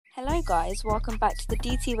Hello guys, welcome back to the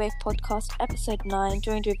DT Wave podcast, episode 9,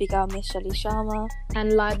 joined with your girl Miss Shelly Sharma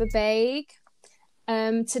and Liba Baig.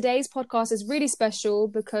 Today's podcast is really special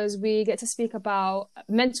because we get to speak about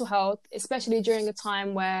mental health, especially during a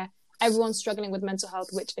time where everyone's struggling with mental health,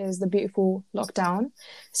 which is the beautiful lockdown.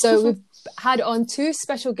 So we've had on two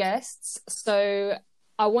special guests, so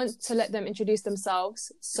I want to let them introduce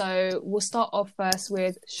themselves. So we'll start off first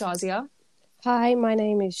with Shazia. Hi, my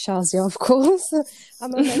name is Shazia, of course.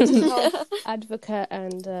 I'm a mental health advocate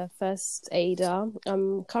and first aider.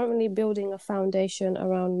 I'm currently building a foundation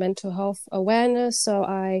around mental health awareness. So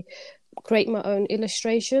I create my own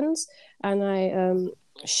illustrations and I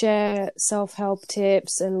share self-help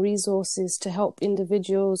tips and resources to help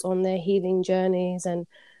individuals on their healing journeys and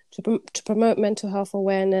to promote mental health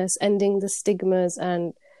awareness, ending the stigmas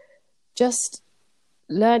and just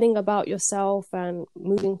learning about yourself and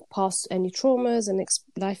moving past any traumas and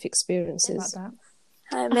life experiences.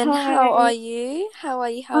 Hi, Min. How are you? How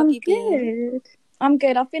have you been? I'm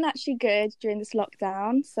good. I've been actually good during this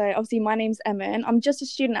lockdown. So obviously my name's Emin. I'm just a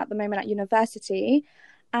student at the moment at university.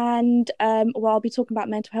 And I'll be talking about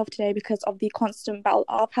mental health today because of the constant battle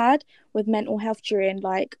I've had with mental health during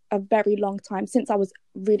like a very long time since I was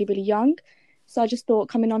really, really young. So I just thought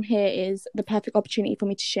coming on here is the perfect opportunity for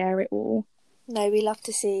me to share it all. No, we love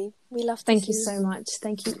to see. Thank you so much.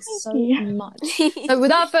 Thank you so much. So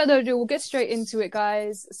without further ado, we'll get straight into it,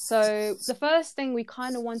 guys. So the first thing we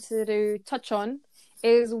kind of wanted to touch on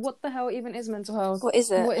is what the hell even is mental health? What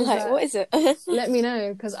is it? What is it? Let me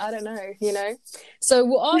know, because I don't know, So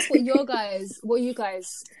we'll ask what you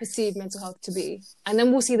guys perceive mental health to be. And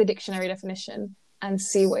then we'll see the dictionary definition and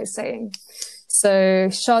see what it's saying. So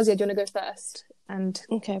Shazia, do you want to go first?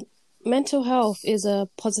 Okay. Mental health is a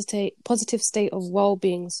positive state of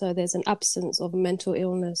well-being. So there's an absence of mental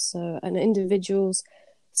illness. So an individual's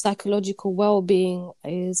psychological well-being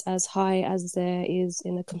is as high as there is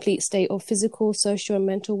in a complete state of physical, social, and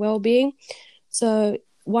mental well-being. So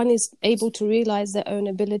one is able to realize their own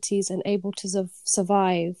abilities and able to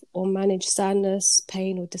survive or manage sadness,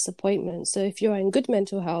 pain, or disappointment. So if you're in good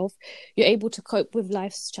mental health, you're able to cope with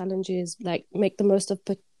life's challenges, like make the most of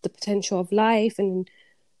the potential of life and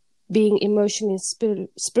being emotionally and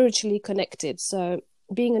spiritually connected. So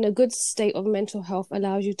being in a good state of mental health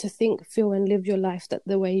allows you to think, feel and live your life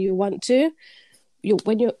the way you want to.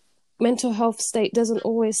 When your mental health state doesn't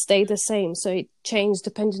always stay the same, so it changes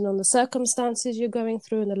depending on the circumstances you're going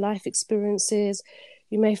through and the life experiences.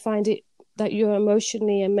 You may find it that you're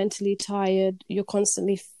emotionally and mentally tired, you're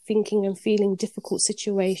constantly thinking and feeling difficult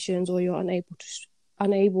situations, or you're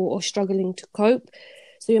unable or struggling to cope.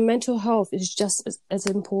 So your mental health is just as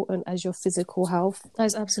important as your physical health. That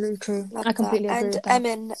is absolutely true. I completely agree with that. And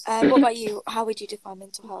Emin, what about you? How would you define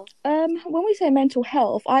mental health? When we say mental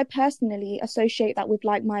health, I personally associate that with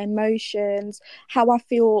like my emotions, how I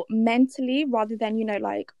feel mentally, rather than,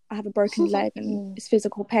 like I have a broken leg and it's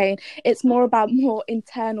physical pain. It's more about more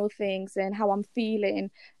internal things and how I'm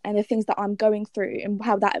feeling and the things that I'm going through and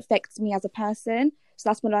how that affects me as a person. So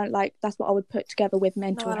that's what I would put together with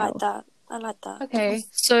mental health. I like that. Okay,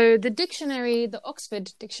 so the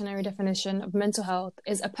Oxford Dictionary definition of mental health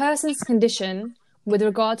is a person's condition with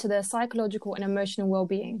regard to their psychological and emotional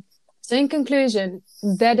well-being. So in conclusion,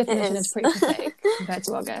 their definition is pretty pathetic compared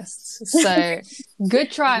to our guests. So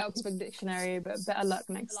good try, Oxford Dictionary, but better luck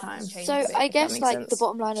next time. So I guess the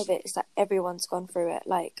bottom line of it is that everyone's gone through it.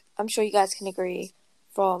 Like, I'm sure you guys can agree,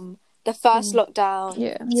 from the first lockdown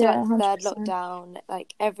to the third lockdown,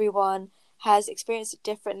 like everyone has experienced it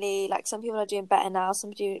differently. Like, some people are doing better now,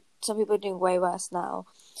 some people are doing way worse now.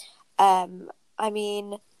 I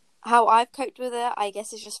mean, how I've coped with it, I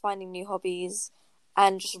guess, is just finding new hobbies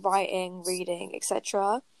and just writing, reading,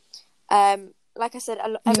 etc. Like I said,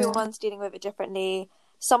 everyone's dealing with it differently.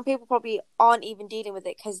 Some people probably aren't even dealing with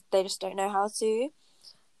it because they just don't know how to.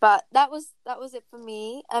 But that was it for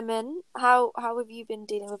me. Emin, how have you been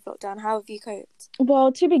dealing with lockdown? How have you coped?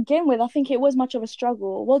 Well, to begin with, I think it was much of a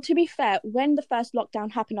struggle. Well, to be fair, when the first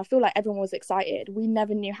lockdown happened, I feel like everyone was excited. We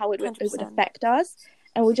never knew how it would affect us.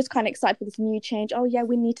 And we're just kind of excited for this new change. Oh, yeah,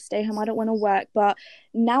 we need to stay home. I don't want to work. But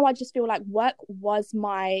now I just feel like work was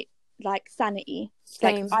my, sanity.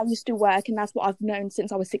 Same. Like, I used to work, and that's what I've known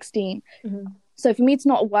since I was 16. Mm-hmm. So for me to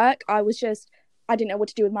not work, I didn't know what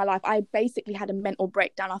to do with my life. I basically had a mental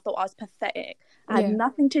breakdown. I thought I was pathetic. I had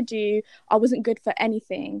nothing to do. I wasn't good for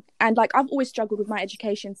anything. And I've always struggled with my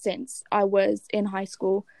education since I was in high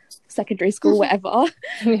school, secondary school, whatever.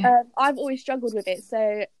 I've always struggled with it.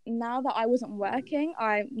 So now that I wasn't working,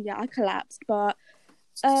 I collapsed. But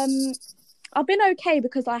I've been okay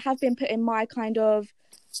because I have been putting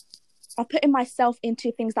myself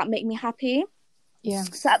into things that make me happy. Yeah.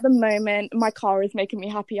 So at the moment, my car is making me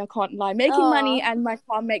happy. I can't lie. Making money and my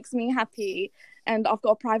car makes me happy. And I've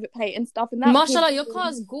got a private plate and stuff. And that Mashallah, your car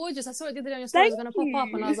is gorgeous. I saw it the other day on your story. It was going to pop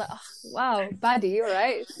up and I was like, oh, wow, baddie, all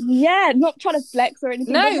right. Yeah, not trying to flex or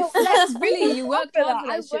anything. No, flex, really. You worked hard for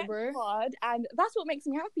that shit, bro. I worked hard, and that's what makes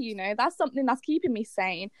me happy, you know. That's something that's keeping me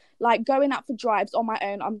sane. Like, going out for drives on my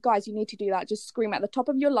own. Guys, you need to do that. Just scream at the top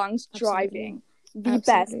of your lungs, driving. The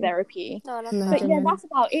best therapy. But yeah, that's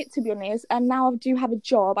about it, to be honest. And now I do have a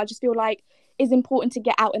job. I just feel like it's important to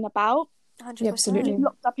get out and about. 100%. Absolutely.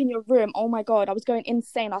 Locked up in your room, oh my god, I was going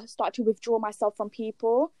insane. I started to withdraw myself from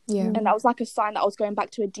people, and that was like a sign that I was going back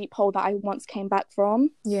to a deep hole that I once came back from.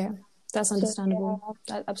 That's understandable.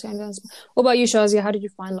 That's absolutely understandable. What about you, Shazia? How did you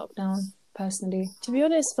find lockdown personally? To be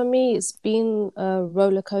honest, for me, it's been a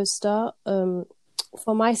roller coaster.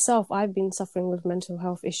 For myself, I've been suffering with mental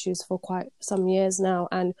health issues for quite some years now,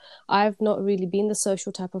 and I've not really been the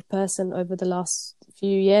social type of person over the last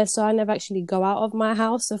few years, so I never actually go out of my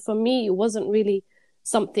house. So for me, it wasn't really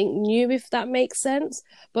something new, if that makes sense.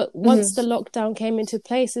 But once the lockdown came into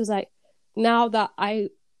place, it was like, now that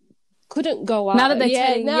I couldn't go out, now that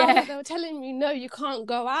they were telling me, no, you can't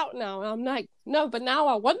go out now, and I'm like, no, but now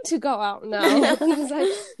I want to go out now.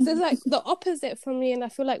 It's like the opposite for me, and I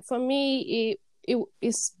feel like for me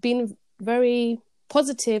it's been very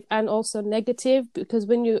positive and also negative, because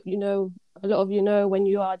when you know, a lot of you know, when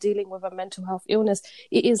you are dealing with a mental health illness,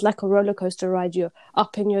 it is like a roller coaster ride. You're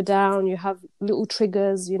up and you're down. You have little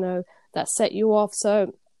triggers, you know, that set you off.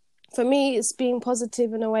 So for me, it's been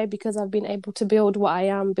positive in a way, because I've been able to build what I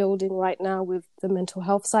am building right now with the mental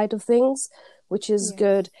health side of things, which is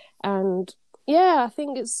good. And yeah, I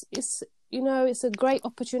think it's you know, it's a great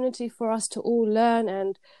opportunity for us to all learn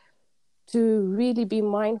and to really be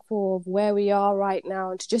mindful of where we are right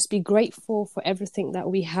now, and to just be grateful for everything that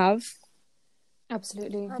we have.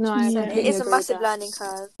 Absolutely. No, it is a massive learning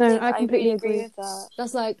curve. No, I completely agree with that.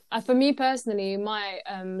 That's like, for me personally, my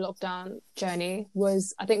lockdown journey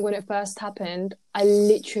was, I think when it first happened, I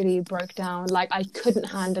literally broke down. Like, I couldn't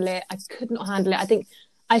handle it. I could not handle it. I think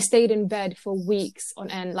I stayed in bed for weeks on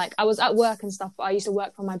end. Like, I was at work and stuff, but I used to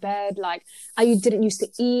work from my bed. Like, I didn't used to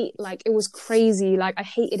eat. Like, it was crazy. Like, I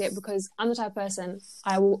hated it, because I'm the type of person,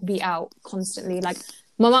 I will be out constantly. Like,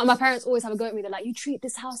 my parents always have a go at me. They're like, you treat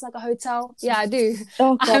this house like a hotel. Yeah, I do.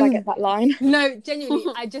 Oh god, I get that line. No,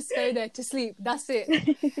 genuinely, I just go there to sleep. That's it.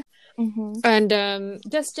 And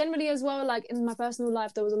just generally as well, like in my personal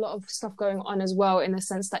life, there was a lot of stuff going on as well, in the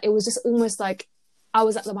sense that it was just almost like I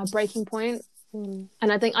was at my breaking point. And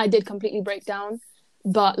I think I did completely break down.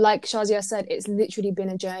 But like Shazia said, it's literally been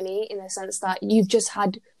a journey, in the sense that you've just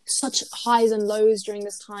had such highs and lows during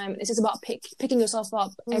this time. It's just about picking yourself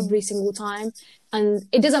up every single time. And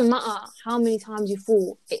it doesn't matter how many times you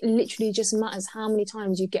fall. It literally just matters how many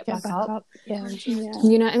times you get back up. Yeah.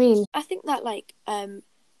 You know what I mean? I think that like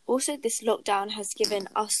also this lockdown has given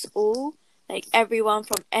us all, like everyone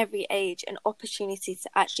from every age, an opportunity to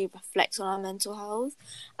actually reflect on our mental health.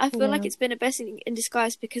 I feel like it's been a blessing in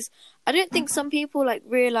disguise, because I don't think some people like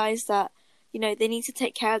realize that, you know, they need to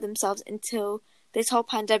take care of themselves until this whole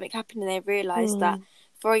pandemic happened, and they realize that,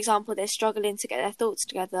 for example, they're struggling to get their thoughts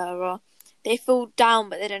together, or they feel down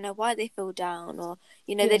but they don't know why they feel down, or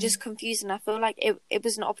you know, they're just confused. And I feel like it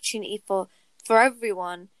was an opportunity for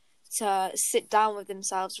everyone to sit down with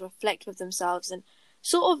themselves, reflect with themselves, and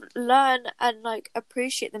sort of learn and like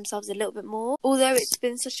appreciate themselves a little bit more. Although it's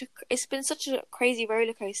been such a crazy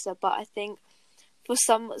roller coaster, but I think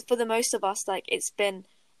for the most of us, like it's been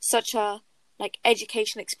such a like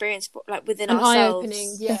education experience for, like within ourselves.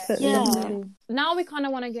 Eye-opening, yeah. Now we kind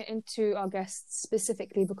of want to get into our guests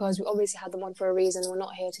specifically, because we obviously had them on for a reason. We're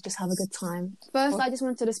not here to just have a good time. First, I just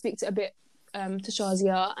wanted to speak to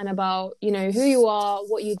Shazia, and about, you know, who you are,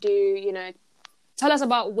 what you do, you know, tell us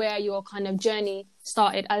about where your kind of journey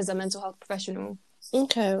started as a mental health professional.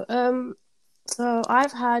 Okay. So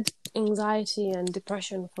I've had anxiety and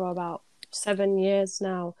depression for about 7 years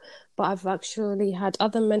now, but I've actually had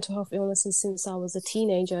other mental health illnesses since I was a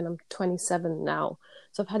teenager, and I'm 27 now.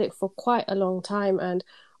 So I've had it for quite a long time, and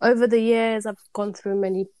over the years I've gone through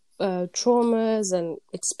many traumas and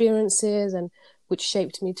experiences, and which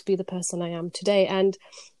shaped me to be the person I am today. And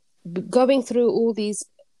going through all these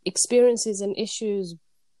experiences and issues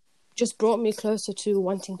just brought me closer to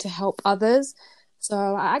wanting to help others. So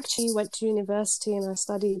I actually went to university and I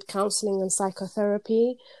studied counselling and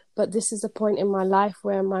psychotherapy, but this is a point in my life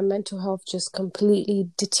where my mental health just completely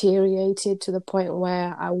deteriorated to the point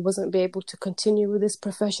where I wasn't able to continue with this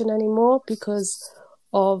profession anymore, because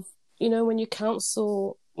of, you know, when you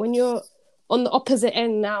counsel, when you're on the opposite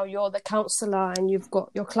end now, you're the counsellor and you've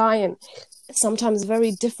got your client, it's sometimes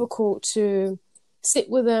very difficult to sit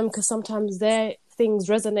with them, because sometimes their things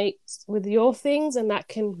resonate with your things, and that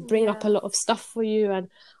can bring up a lot of stuff for you. And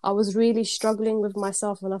I was really struggling with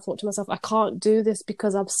myself, and I thought to myself, I can't do this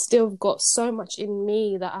because I've still got so much in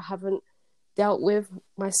me that I haven't dealt with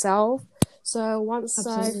myself. So once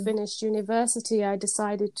I finished university, I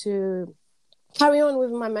decided to carry on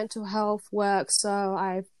with my mental health work. So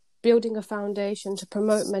I'm building a foundation to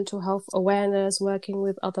promote mental health awareness, working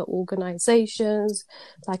with other organizations,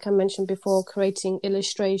 like I mentioned before, creating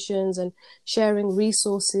illustrations and sharing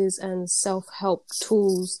resources and self-help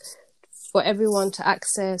tools for everyone to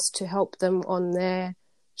access, to help them on their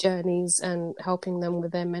journeys and helping them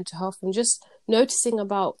with their mental health, and just noticing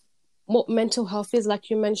about what mental health is.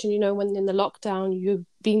 Like you mentioned, you know, when in the lockdown, you've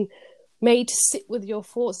been made to sit with your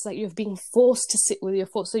thoughts, like you've been forced to sit with your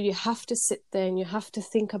thoughts. So you have to sit there and you have to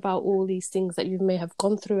think about all these things that you may have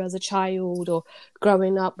gone through as a child or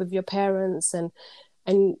growing up with your parents.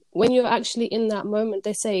 And when you're actually in that moment,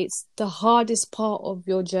 they say it's the hardest part of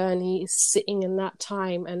your journey is sitting in that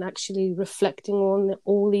time and actually reflecting on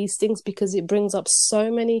all these things, because it brings up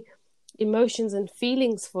so many emotions and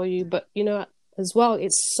feelings for you. But, you know, as well,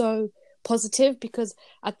 it's so positive, because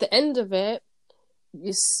at the end of it,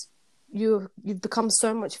 you've become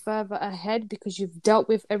so much further ahead because you've dealt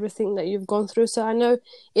with everything that you've gone through. So I know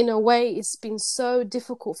in a way it's been so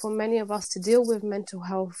difficult for many of us to deal with mental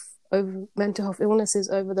health illnesses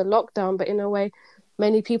over the lockdown, but in a way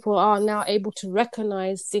many people are now able to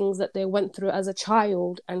recognize things that they went through as a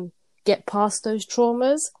child and get past those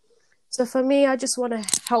traumas. So for me, I just want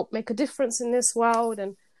to help make a difference in this world,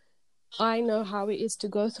 and I know how it is to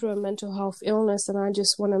go through a mental health illness, and I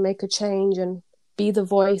just want to make a change and be the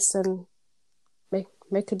voice and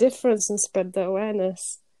make a difference and spread the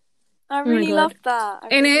awareness. I really love that.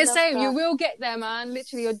 And it's same, you will get there, man.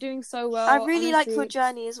 Literally, you're doing so well. I really like your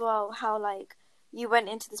journey as well, how like you went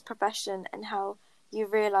into this profession and how you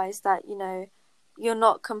realised that, you know, you're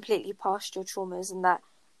not completely past your traumas, and that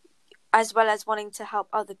as well as wanting to help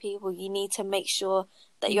other people, you need to make sure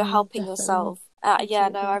that you're helping yourself.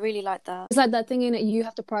 I really like that. It's like that thing in it, you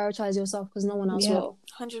have to prioritise yourself because no one else will.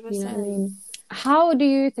 100%. You know what I mean? How do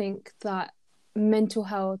you think that mental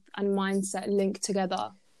health and mindset link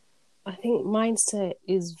together? I think mindset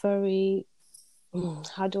is very,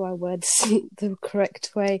 how do I word this the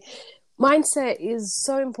correct way? Mindset is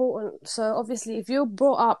so important. So obviously if you're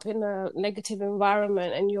brought up in a negative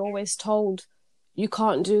environment and you're always told you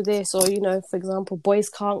can't do this, or, you know, for example, boys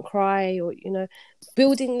can't cry, or, you know,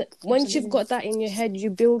 once you've got that in your head, you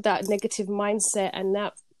build that negative mindset, and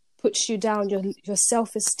that puts you down. Your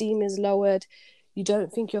self-esteem is lowered. You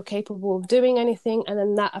don't think you're capable of doing anything, and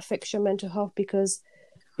then that affects your mental health because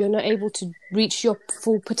you're not able to reach your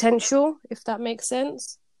full potential, if that makes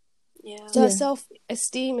sense. So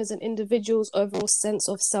self-esteem is an individual's overall sense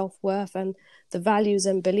of self-worth and the values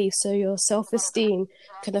and beliefs. So your self-esteem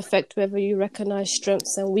can affect whether you recognize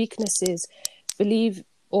strengths and weaknesses, believe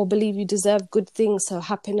you deserve good things. So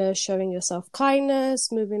happiness, showing yourself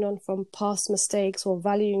kindness, moving on from past mistakes, or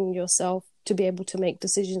valuing yourself to be able to make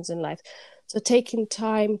decisions in life. So taking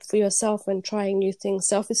time for yourself and trying new things.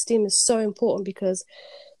 Self-esteem is so important because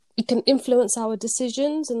it can influence our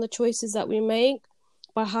decisions and the choices that we make.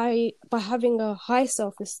 By having a high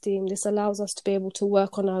self-esteem, this allows us to be able to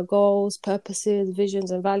work on our goals, purposes,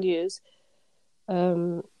 visions, and values.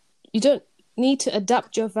 You don't need to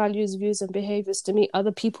adapt your values, views, and behaviors to meet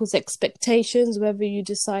other people's expectations. Whether you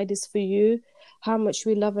decide is for you, how much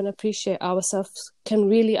we love and appreciate ourselves can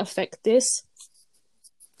really affect this.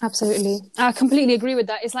 Absolutely. I completely agree with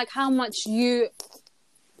that. It's like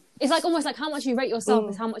it's like almost like how much you rate yourself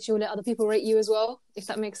is how much you'll let other people rate you as well, if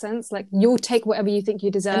that makes sense. Like you'll take whatever you think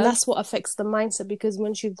you deserve. And that's what affects the mindset, because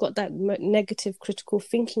once you've got that negative critical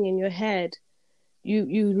thinking in your head, you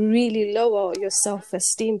really lower your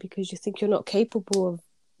self-esteem because you think you're not capable of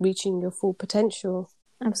reaching your full potential.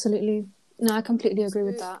 Absolutely. No, I completely agree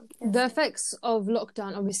with that. The effects of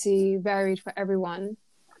lockdown obviously varied for everyone.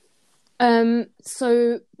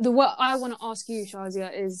 So what I want to ask you,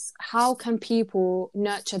 Shazia, is how can people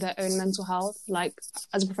nurture their own mental health? Like,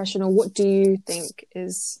 as a professional, what do you think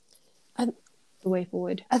is the way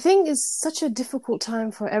forward? I think it's such a difficult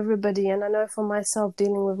time for everybody, and I know for myself,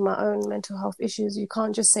 dealing with my own mental health issues, you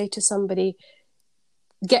can't just say to somebody,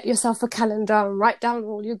 get yourself a calendar and write down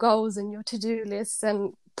all your goals and your to-do lists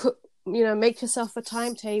and make yourself a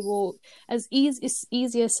timetable. It's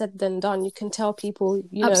easier said than done. You can tell people,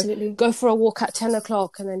 Absolutely. Go for a walk at 10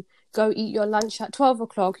 o'clock and then go eat your lunch at 12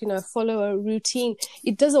 o'clock, follow a routine.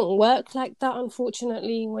 It doesn't work like that,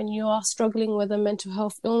 unfortunately, when you are struggling with a mental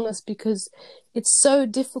health illness, because it's so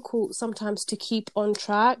difficult sometimes to keep on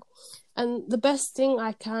track. And the best thing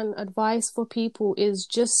I can advise for people is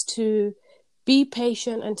just to be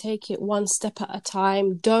patient and take it one step at a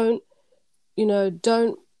time. Don't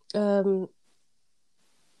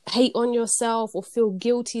hate on yourself or feel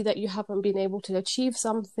guilty that you haven't been able to achieve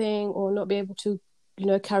something or not be able to,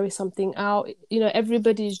 carry something out.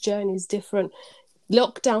 Everybody's journey is different.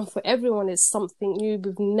 Lockdown for everyone is something new.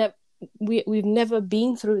 We've never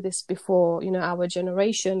been through this before, our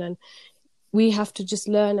generation, and we have to just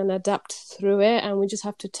learn and adapt through it, and we just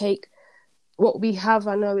have to take what we have.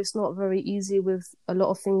 I know it's not very easy with a lot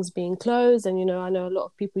of things being closed, and I know a lot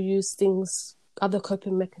of people use other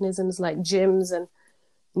coping mechanisms like gyms and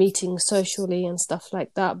meeting socially and stuff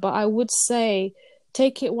like that. But I would say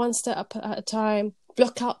take it one step at a time,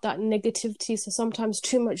 block out that negativity. So sometimes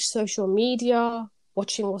too much social media,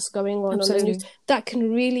 watching what's going on the news, that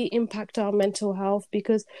can really impact our mental health,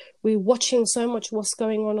 because we're watching so much what's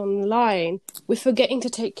going on online, we're forgetting to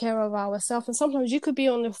take care of ourselves. And sometimes you could be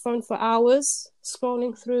on the phone for hours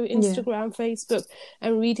scrolling through Instagram, Facebook,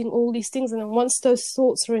 and reading all these things, and then once those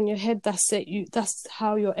thoughts are in your head, that's it. That's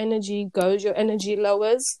how your energy goes. Your energy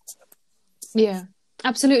lowers. Yeah,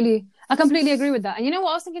 absolutely. I completely agree with that. And you know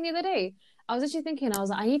what I was thinking the other day? I was actually thinking, I was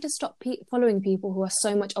like, I need to stop following people who are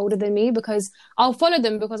so much older than me, because I'll follow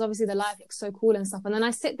them because obviously their life looks so cool and stuff. And then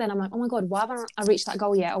I sit there and I'm like, oh my God, why haven't I reached that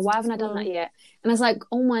goal yet? Or why haven't I done that yet? And I was like,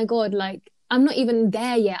 oh my God, like, I'm not even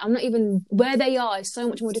there yet. I'm not even where they are. Is so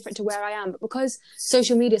much more different to where I am. But because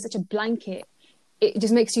social media is such a blanket, it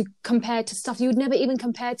just makes you compare to stuff you would never even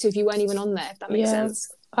compare to if you weren't even on there, if that makes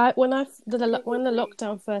sense. When the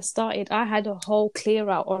lockdown first started, I had a whole clear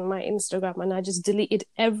out on my Instagram, and I just deleted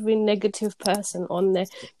every negative person on there.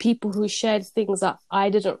 People who shared things that I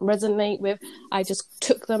didn't resonate with, I just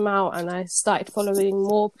took them out, and I started following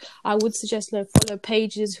more. I would suggest follow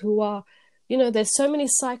pages who are, there's so many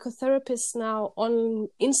psychotherapists now on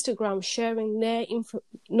Instagram sharing their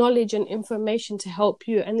knowledge and information to help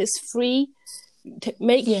you, and it's free.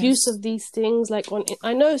 Make use of these things.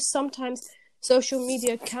 I know sometimes social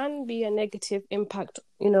media can be a negative impact,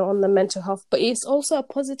 on the mental health, but it's also a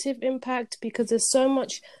positive impact, because there's so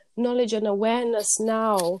much knowledge and awareness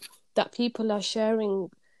now that people are sharing,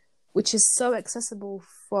 which is so accessible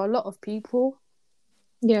for a lot of people.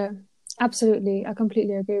 Yeah, absolutely. I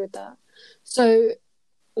completely agree with that. So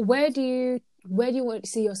where do you want to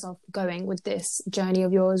see yourself going with this journey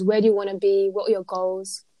of yours? Where do you want to be? What are your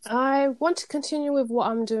goals? I want to continue with what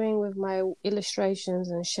I'm doing with my illustrations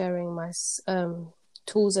and sharing my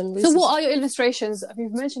tools and resources. So what are your illustrations?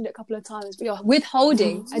 You've mentioned it a couple of times, but you're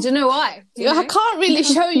withholding. I don't know why. I can't really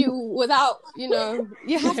show you without, you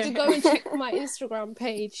have to go and check my Instagram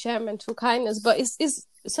page, Share Mental Kindness. But it's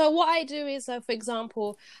so what I do is, for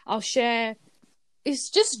example, I'll share, it's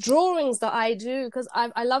just drawings that I do, because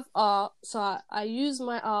I love art. So I use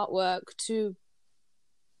my artwork to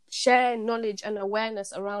share knowledge and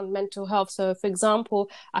awareness around mental health. So for example,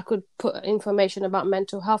 I could put information about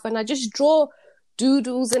mental health, and I just draw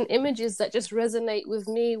doodles and images that just resonate with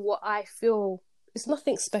me, what I feel. It's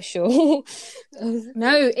nothing special.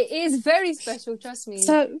 No, it is very special, trust me.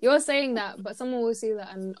 So you're saying that, but someone will see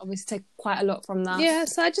that and obviously take quite a lot from that. Yeah,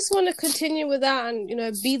 so I just want to continue with that and,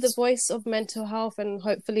 be the voice of mental health, and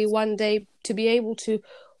hopefully one day to be able to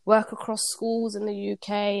work across schools in the UK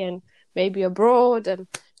and maybe abroad, and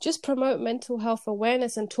just promote mental health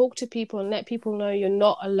awareness and talk to people and let people know you're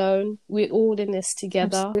not alone. We're all in this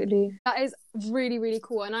together. Absolutely. That is really, really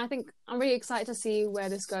cool. And I think I'm really excited to see where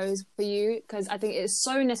this goes for you, because I think it's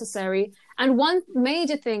so necessary. And one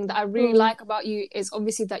major thing that I really like about you is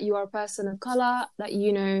obviously that you are a person of colour, that,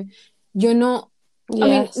 you're not...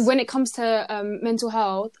 Yes. I mean, when it comes to mental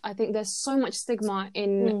health, I think there's so much stigma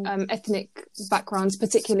in ethnic backgrounds,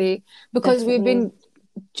 particularly, because we've been...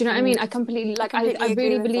 Do you know what I mean? I completely I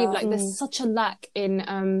really believe there's such a lack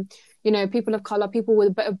in people of color, people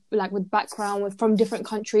with with background from different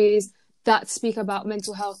countries that speak about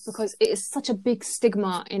mental health, because it is such a big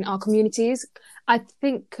stigma in our communities. I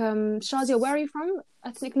think Shazia, where are you from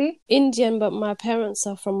ethnically? Indian, but my parents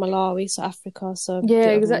are from Malawi, so Africa. So yeah,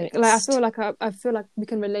 exactly. I feel like we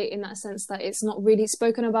can relate in that sense, that it's not really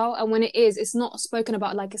spoken about, and when it is, it's not spoken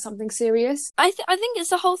about like it's something serious. I think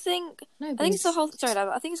it's the whole thing. I think it's the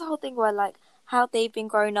whole thing where how they've been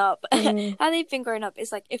grown up. How they've been grown up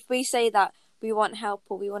is if we say that we want help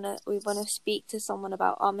or we want to speak to someone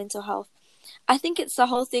about our mental health, I think it's the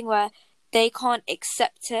whole thing where they can't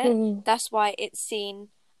accept it. That's why it's seen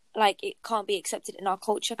it can't be accepted in our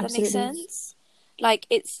culture, if that makes sense.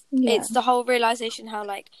 It's the whole realization how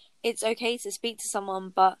it's okay to speak to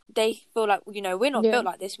someone, but they feel we're not built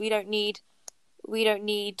like this. We don't need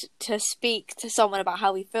to speak to someone about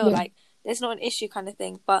how we feel. there's not an issue kind of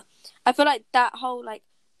thing. But I feel like that whole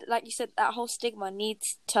like you said, that whole stigma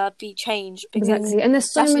needs to be changed. Exactly. And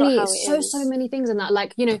there's so many things in that,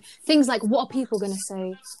 like, you know, things like, what are people going to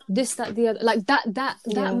say, this, that, the other, like that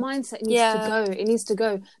mindset needs to go. It needs to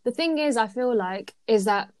go. The thing is, I feel like, is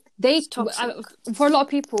that for a lot of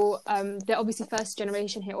people, they're obviously first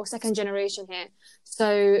generation here or second generation here,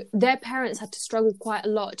 so their parents had to struggle quite a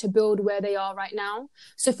lot to build where they are right now.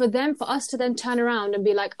 So for us to then turn around and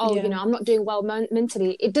be like, oh, you know, I'm not doing well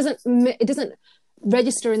mentally, it doesn't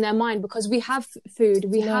register in their mind, because we have food,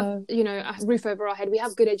 we have, you know, a roof over our head, we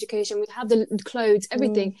have good education, we have the clothes,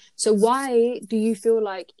 everything. So why do you feel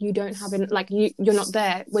like you don't have it, like you're not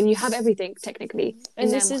there when you have everything technically?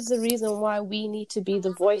 And this is the reason why we need to be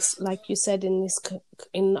the voice, like you said, in this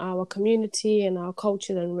in our community, in our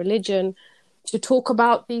culture and religion, to talk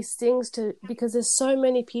about these things, because there's so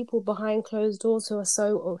many people behind closed doors who are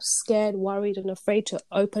so scared, worried and afraid to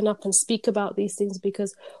open up and speak about these things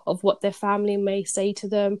because of what their family may say to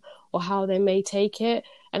them or how they may take it.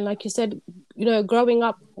 And like you said, you know, growing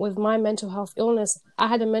up with my mental health illness, I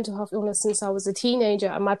had a mental health illness since I was a teenager,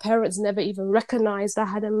 and my parents never even recognized I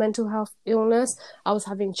had a mental health illness. I was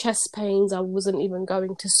having chest pains, I wasn't even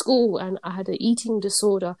going to school, and I had an eating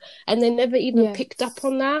disorder, and they never even picked up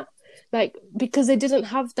on that. Like, because they didn't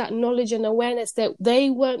have that knowledge and awareness, that they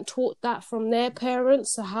weren't taught that from their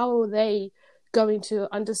parents. So how are they going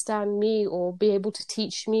to understand me or be able to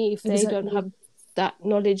teach me if they don't have that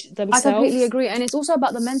knowledge themselves? I completely agree. And it's also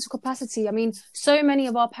about the mental capacity. I mean, so many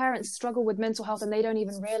of our parents struggle with mental health and they don't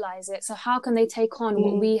even realize it. So how can they take on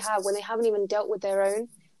what we have when they haven't even dealt with their own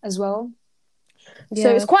as well? Yeah. So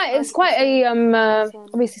it's quite a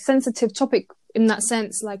obviously sensitive topic in that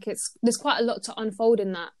sense. Like, there's quite a lot to unfold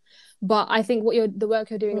in that. But I think the work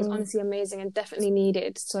you're doing is honestly amazing and definitely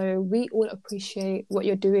needed. So we all appreciate what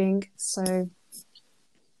you're doing. So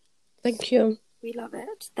thank you. We love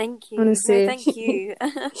it. Thank you. Honestly. No, thank you.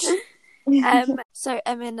 So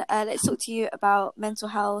Emin, let's talk to you about mental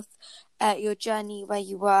health, your journey, where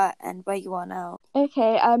you were and where you are now.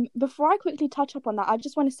 Okay. Before I quickly touch up on that, I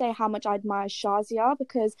just want to say how much I admire Shazia,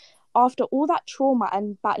 because after all that trauma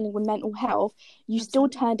and battling with mental health, you still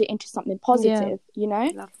turned it into something positive, you know?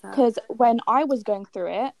 Because when I was going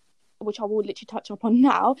through it, which I will literally touch up on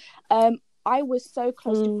now, I was so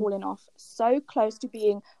close to falling off, so close to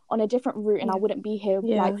being on a different route, and I wouldn't be here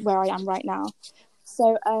like where I am right now.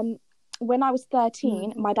 So when I was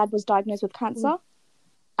 13, my dad was diagnosed with cancer.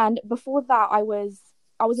 And before that, I was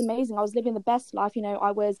amazing. I was living the best life. You know,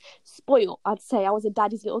 I was spoiled, I'd say. I was a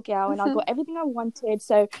daddy's little girl and I got everything I wanted.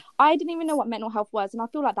 So I didn't even know what mental health was. And I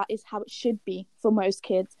feel like that is how it should be for most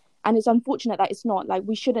kids. And it's unfortunate that it's not. Like,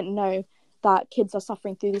 we shouldn't know that kids are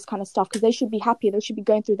suffering through this kind of stuff, because they should be happy. They should be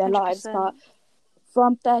going through their 100%. Lives. But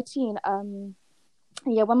from 13,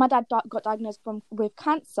 when my dad got diagnosed with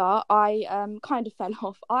cancer, I kind of fell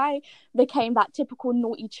off. I became that typical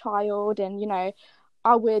naughty child, and, you know,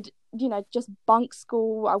 I would, you know, just bunk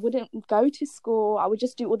school. I wouldn't go to school. I would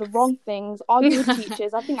just do all the wrong things, argue with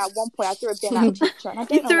teachers. I think at one point I threw a bin at a teacher. And I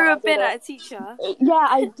don't know threw a bin at a teacher? Yeah,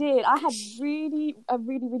 I did. I had a really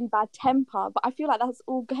bad temper. But I feel like that's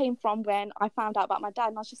all came from when I found out about my dad.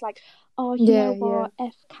 And I was just like, oh, you know what?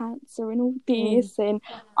 F cancer and all this. And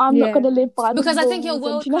I'm not going to live by the Because rules. I think your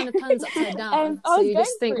world kind of turns upside down. So you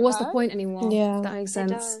just think, what's the point anymore? Yeah. That makes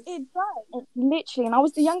sense. It does. Literally. And I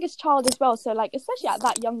was the youngest child as well. So, like, especially at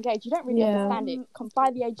that young age, you don't really understand it.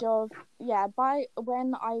 By the age of, by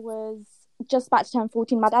when I was just about to turn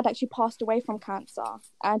 14, my dad actually passed away from cancer.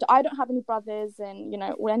 And I don't have any brothers and, you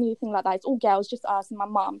know, or anything like that. It's all girls, just us and my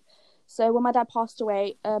mum. So when my dad passed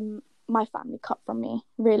away, my family cut from me,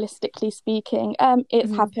 realistically speaking.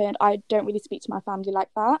 It's happened. I don't really speak to my family like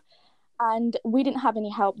that. And we didn't have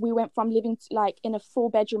any help. We went from living like in a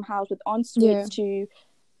 4-bedroom house with en-suites to, you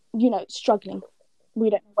know, struggling. We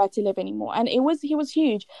don't know where to live anymore. And he was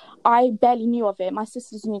huge. I barely knew of it. My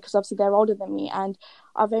sisters knew, because obviously they're older than me, and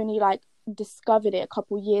I've only like discovered it a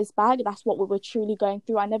couple years back. That's what we were truly going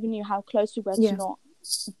through. I never knew how close we were to not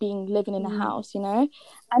living in a house, you know.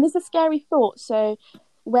 And it's a scary thought. So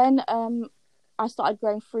when I started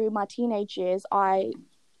going through my teenage years, I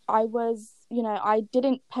was, you know, I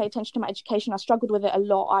didn't pay attention to my education. I struggled with it a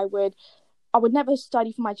lot. I would never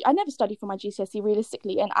study for I never studied for my GCSE,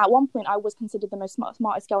 realistically. And at one point I was considered the most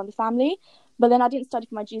smartest girl in the family, but then I didn't study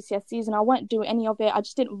for my GCSEs and I won't do any of it. I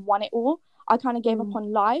just didn't want it all. I kind of gave up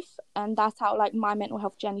on life, and that's how like my mental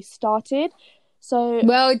health journey started. So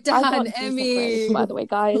well done, Emmy. By the way,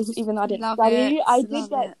 guys, even though I didn't study, I did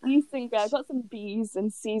get decent grades. I got some B's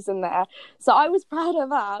and C's in there, so I was proud of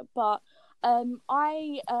that. But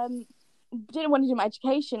didn't want to do my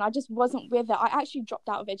education. I just wasn't with it. I actually dropped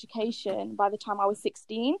out of education by the time I was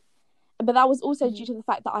 16. But that was also due to the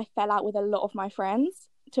fact that I fell out with a lot of my friends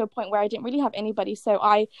to a point where I didn't really have anybody. So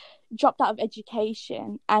I dropped out of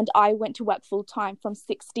education and I went to work full time from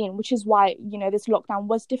 16, which is why, you know, this lockdown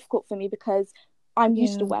was difficult for me because I'm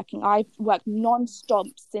used to working. I've worked non-stop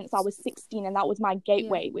since I was 16 and that was my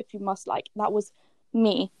gateway, if you must like. That was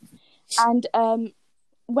me. And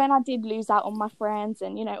when I did lose out on my friends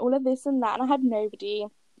and, you know, all of this and that, and I had nobody,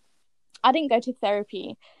 I didn't go to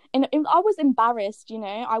therapy. And I was embarrassed, you know.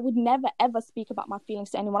 I would never, ever speak about my feelings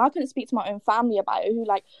to anyone. I couldn't speak to my own family about it, who,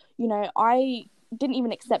 like, you know, I didn't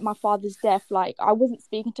even accept my father's death. Like, I wasn't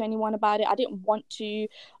speaking to anyone about it. I didn't want to.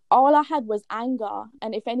 All I had was anger.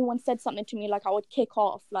 And if anyone said something to me, like, I would kick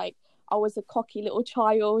off. Like, I was a cocky little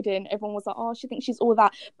child and everyone was like, oh, she thinks she's all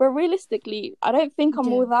that. But realistically, I don't think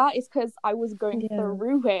I'm all that. It's because I was going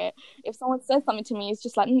through it. If someone says something to me, it's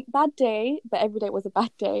just like, bad day. But every day was a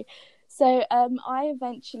bad day. So I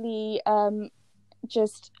eventually I don't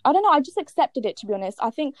know, I just accepted it, to be honest. I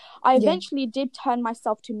think I eventually did turn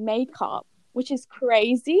myself to makeup, which is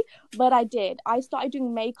crazy, but I did. I started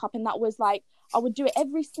doing makeup and that was like, I would do it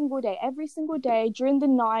every single day, during the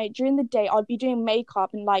night, during the day, I'd be doing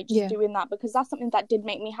makeup and like just doing that because that's something that did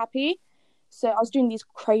make me happy. So I was doing these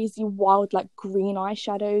crazy, wild, like green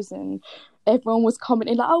eyeshadows and everyone was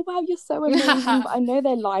commenting like, oh wow, you're so amazing. But I know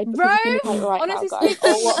they're lying. Bro, Right honestly now, guys.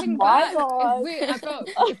 speaking,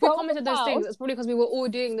 if we commented those things, it's probably because we were all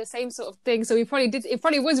doing the same sort of thing. So we probably did. It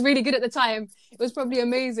probably was really good at the time. It was probably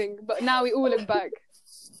amazing. But now we all look back.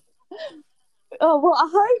 Oh well, I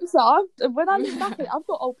hope so. When I look back at it, I've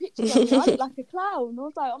got old pictures of me. I look like a clown. I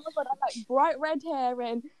was like, oh my god, I had like bright red hair,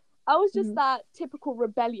 and I was just that typical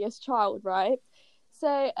rebellious child, right?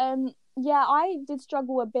 So yeah, I did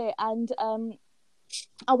struggle a bit, and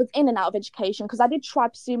I was in and out of education because I did try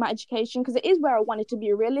to pursue my education because it is where I wanted to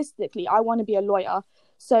be. Realistically, I want to be a lawyer.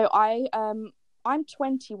 So I'm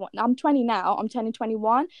 21. I'm 20 now. I'm turning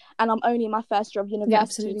 21, and I'm only in my first year of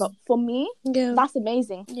university. But for me, that's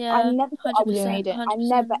amazing. Yeah, I never thought I would made it. 100%. I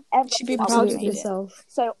never ever should be proud of yourself.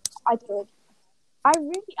 So I did. I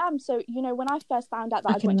really am. So, you know, when I first found out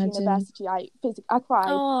that I went to university, I cried.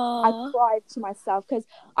 Aww. I cried to myself because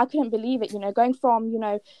I couldn't believe it. You know, going from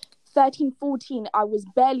 13, 14, I was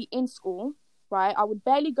barely in school. Right, I would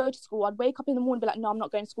barely go to school. I'd wake up in the morning and be like, no, I'm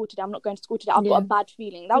not going to school today. I'm not going to school today. I've got a bad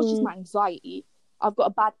feeling. That was just my anxiety. I've got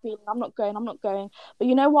a bad feeling. I'm not going. But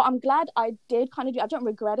you know what? I'm glad I did kind of do. I don't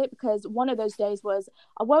regret it because one of those days was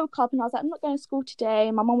I woke up and I was like, I'm not going to school today.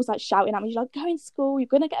 And my mum was like shouting at me. She's like, go in school. You're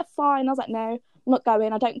going to get a fine. I was like, no, I'm not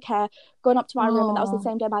going. I don't care. Going up to my room. And that was the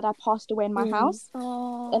same day my dad passed away in my house. And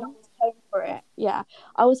I was home for it. Yeah,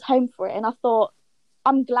 I was home for it. And I thought,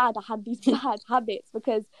 I'm glad I had these bad habits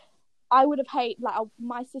because I would have hated, like,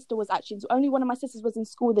 my sister was actually, only one of my sisters was in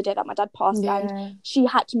school the day that my dad passed, and she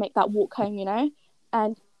had to make that walk home, you know,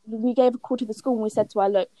 and we gave a call to the school and we said to her,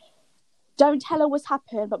 look, don't tell her what's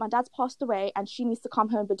happened, but my dad's passed away and she needs to come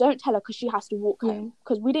home, but don't tell her because she has to walk home,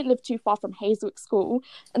 because we didn't live too far from Hazelwick School,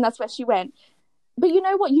 and that's where she went. But you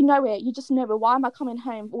know what, you know it, you just know it. Why am I coming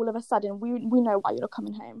home all of a sudden? We know why you're not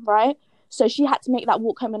coming home, right? So she had to make that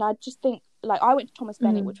walk home, and I just think, like, I went to Thomas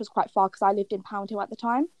Bennett, which was quite far because I lived in Pound Hill at the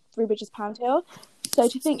time. Three Bridges, Pound Hill. So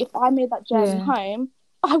to think if I made that journey home,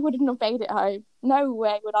 I wouldn't have made it home. No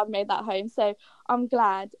way would I have made that home. So I'm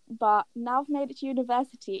glad. But now I've made it to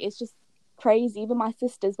university. It's just crazy. Even my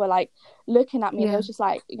sisters were like looking at me and they was just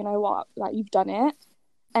like, you know what, like, you've done it.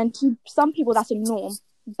 And to some people that's a norm.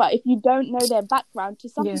 But if you don't know their background, to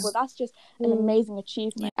some people that's just an amazing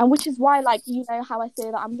achievement. And which is why, like, you know how I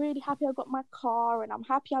say that I'm really happy I've got my car and I'm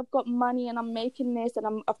happy I've got money and I'm making this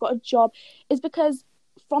and I've got a job, is because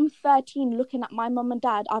from 13, looking at my mum and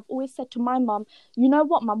dad, I've always said to my mum, you know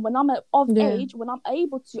what, mum, when I'm of age, when I'm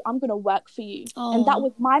able to, I'm going to work for you. And that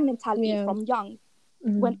was my mentality from young.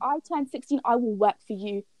 When I turned 16, I will work for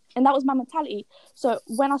you. And that was my mentality. So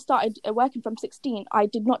when I started working from 16, I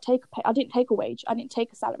didn't take a wage. I didn't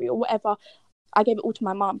take a salary or whatever. I gave it all to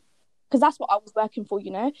my mum because that's what I was working for,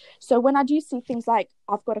 you know. So when I do see things like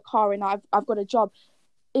I've got a car and I've got a job,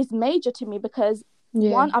 it's major to me because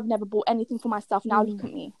one, I've never bought anything for myself. Now look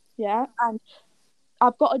at me, and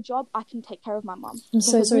I've got a job. I can take care of my mum. I'm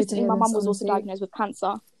so sorry to hear my this. mum was also diagnosed with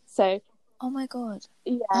cancer. So, oh my god,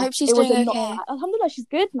 I hope she's doing okay. Alhamdulillah, she's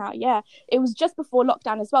good now. Yeah, it was just before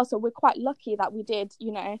lockdown as well, so we're quite lucky that we did,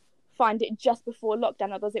 you know, find it just before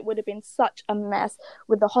lockdown. Otherwise, it would have been such a mess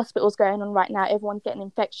with the hospitals going on right now. Everyone's getting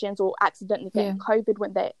infections or accidentally getting COVID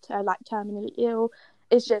when they're like terminally ill.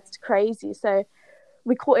 It's just crazy. So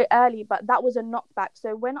we caught it early, but that was a knockback.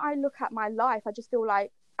 So when I look at my life, I just feel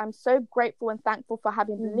like I'm so grateful and thankful for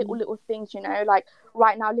having the little things, you know, like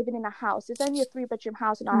right now living in a house. It's only a 3-bedroom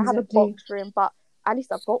house and I have a box room, but at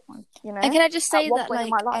least I've got one, you know. And can I just say that, like,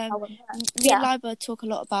 me and Liba talk a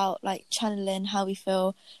lot about, like, channeling how we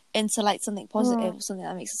feel into, like, something positive, something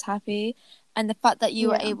that makes us happy. And the fact that you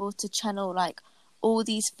were able to channel, like, all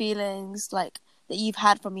these feelings, like, that you've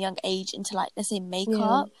had from a young age into, like, let's say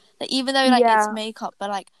makeup. Like, even though, like, it's makeup,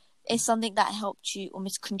 but, like, it's something that helped you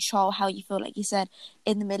almost control how you feel, like you said,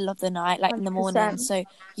 in the middle of the night, like 100%. In the morning. So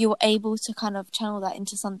you were able to kind of channel that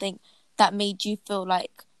into something that made you feel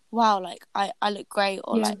like, wow, like I look great,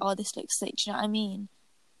 or like, oh, this looks sick. Do you know what I mean?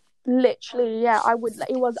 Literally, yeah. I was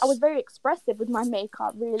very expressive with my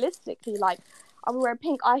makeup. Realistically, like I would wear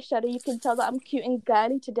pink eyeshadow. You can tell that I'm cute and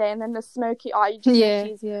girly today, and then the smoky eye, you just know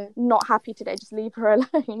she's not happy today. Just leave her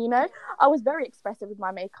alone, you know. I was very expressive with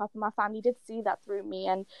my makeup, and my family did see that through me.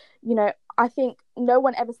 And you know, I think no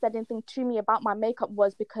one ever said anything to me about my makeup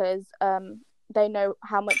was because they know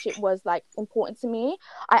how much it was like important to me.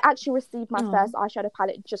 I actually received my first eyeshadow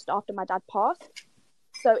palette just after my dad passed,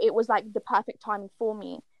 so it was like the perfect timing for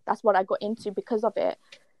me. That's what I got into because of it.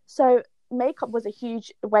 So makeup was a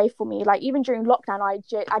huge way for me. Like even during lockdown, I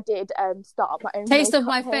did start up my own Taste of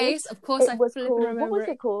My Face. Of course, it was called. What was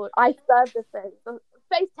it called? I served the face. The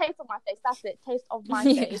face taste of my face. That's it. Taste of my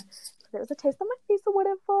face. It was a taste of my face or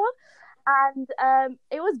whatever. And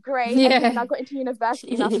it was great. And then I got into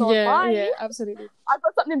university and I thought, bye. Yeah, absolutely. I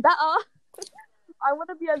got something better. I want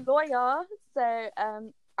to be a lawyer. So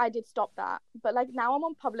I did stop that. But like now I'm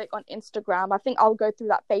on public on Instagram. I think I'll go through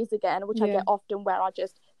that phase again, which I get often, where I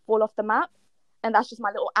just fall off the map. And that's just my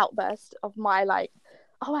little outburst of my like,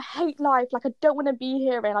 oh, I hate life. Like I don't want to be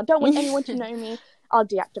here and I don't want anyone to know me. I'll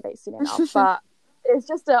deactivate soon enough. But it's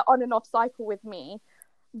just an on and off cycle with me.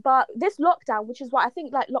 But this lockdown, which is why I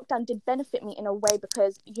think like lockdown did benefit me in a way,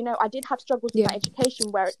 because you know I did have struggles with my education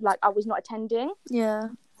where like I was not attending. So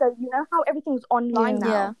you know how everything's online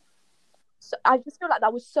now. So I just feel like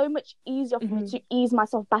that was so much easier for me to ease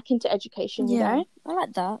myself back into education. You know, I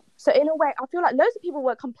like that. So in a way, I feel like loads of people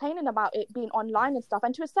were complaining about it being online and stuff,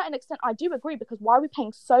 and to a certain extent, I do agree, because why are we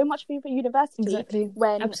paying so much for university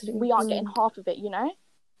when we aren't getting half of it? You know.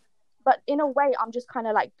 But in a way, I'm just kind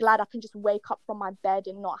of like glad I can just wake up from my bed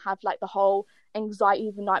and not have like the whole anxiety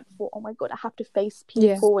the night before. Oh my God, I have to face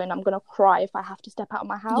people and I'm going to cry if I have to step out of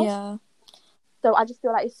my house. So I just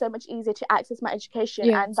feel like it's so much easier to access my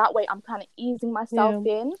education. And that way I'm kind of easing myself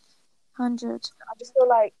in. 100. I just feel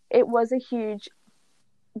like it was a huge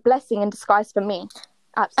blessing in disguise for me.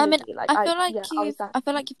 Absolutely. I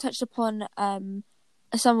feel like you've touched upon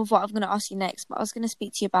some of what I'm going to ask you next, but I was going to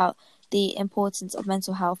speak to you about the importance of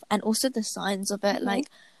mental health and also the signs of it. Like,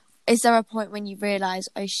 is there a point when you realize,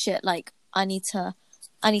 oh shit, like I need to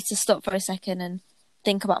stop for a second and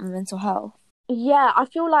think about my mental health? Yeah, I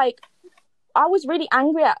feel like I was really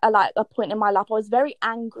angry at like a point in my life. I was very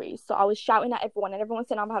angry, so I was shouting at everyone, and everyone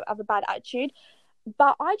said I have a bad attitude.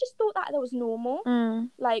 But I just thought that was normal.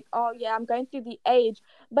 Like, oh yeah, I'm going through the age.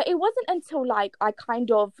 But it wasn't until like I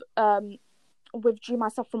kind of withdrew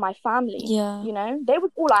myself from my family. You know, they were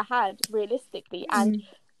all I had realistically, and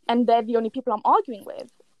they're the only people I'm arguing with.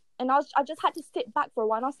 And I just had to sit back for a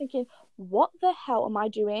while, and I was thinking, what the hell am I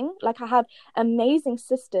doing? Like, I have amazing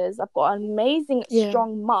sisters, I've got an amazing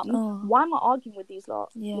strong mum. Why am I arguing with these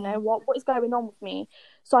lot? You know, what is going on with me?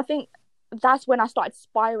 So I think that's when I started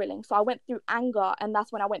spiraling. So I went through anger, and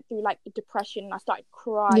that's when I went through like depression, and I started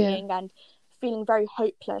crying and feeling very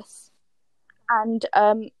hopeless. And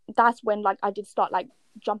that's when like I did start like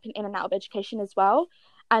jumping in and out of education as well.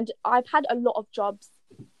 And I've had a lot of jobs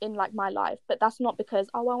in like my life, but that's not because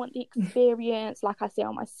I want the experience like I say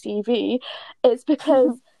on my CV. It's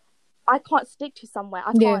because I can't stick to somewhere.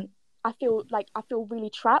 I can't. I feel really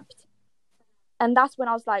trapped. And that's when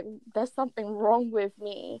I was like, there's something wrong with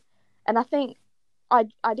me. And I think I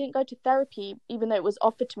didn't go to therapy, even though it was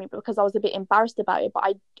offered to me, because I was a bit embarrassed about it.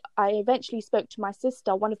 But I eventually spoke to my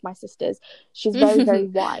sister, one of my sisters. She's very, very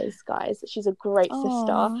wise, guys. She's a great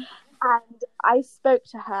sister. And I spoke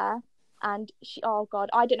to her, and she, oh God,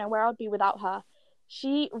 I don't know where I'd be without her.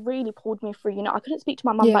 She really pulled me through. You know, I couldn't speak to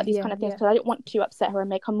my mum about these kind of things because I didn't want to upset her and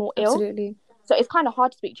make her more ill. So it's kind of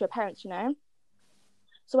hard to speak to your parents, you know.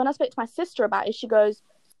 So when I spoke to my sister about it, she goes,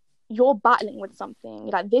 you're battling with something,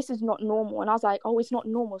 like this is not normal. And I was like, oh, it's not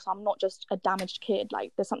normal, so I'm not just a damaged kid,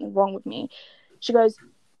 like there's something wrong with me. She goes,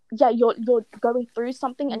 yeah, you're going through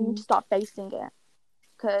something and you need to start facing it.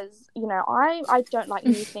 Because, you know, I don't like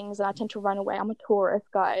new things, and I tend to run away. I'm a Taurus,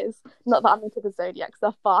 guys. Not that I'm into the zodiac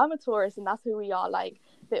stuff, but I'm a Taurus, and that's who we are, like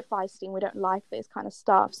a bit feisty, and we don't like this kind of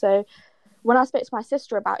stuff. So when I spoke to my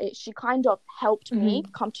sister about it, she kind of helped me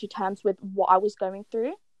come to terms with what I was going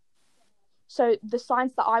through. So the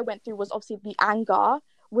signs that I went through was obviously the anger,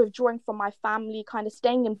 withdrawing from my family, kind of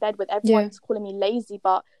staying in bed with everyone calling me lazy,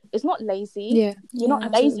 but it's not lazy. You're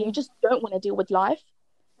not lazy, you just don't want to deal with life.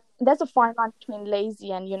 There's a fine line between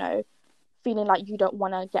lazy and, you know, feeling like you don't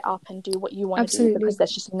want to get up and do what you want to do because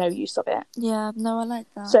there's just no use of it. Yeah, no, I like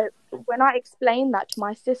that. So when I explained that to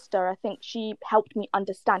my sister, I think she helped me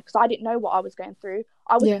understand, because I didn't know what I was going through.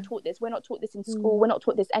 I wasn't taught this. We're not taught this in school. We're not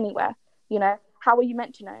taught this anywhere. You know, how are you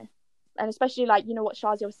meant to know? And especially, like, you know what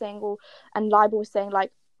Shazia was saying, and Liba was saying,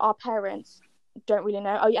 like, our parents don't really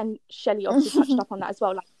know. Oh, and Shelley obviously touched up on that as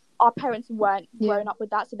well. Like, our parents weren't grown up with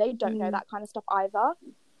that, so they don't know that kind of stuff either.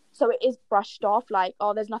 So it is brushed off, like,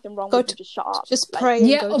 oh, there's nothing wrong with you, just shut up. Just like, pray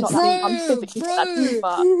and go to sleep. I'm physically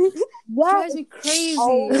but drives me crazy.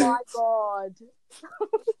 Oh my god.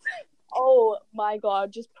 Oh my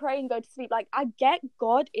god, just pray and go to sleep. Like, I get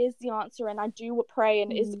God is the answer, and I do pray,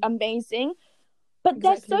 and it's amazing. But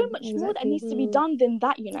there's so much more that needs to be done than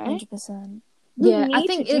that, you know? 100%. Yeah, I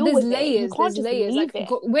think there's layers. There's layers. Like,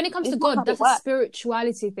 when it comes to God, that's a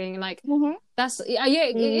spirituality thing. Like, that's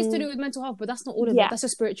it is to do with mental health, but that's not all of it. That's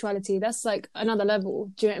just spirituality. That's like another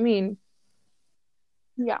level. Do you know what I mean?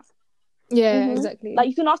 Yeah, exactly. Like,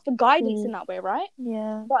 you can ask for guidance in that way, right?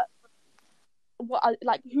 Yeah. But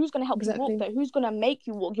like, who's going to help you walk though? Who's going to make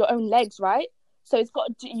you walk? Your own legs, right? So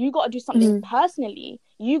you got to do something personally.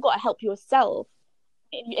 You got to help yourself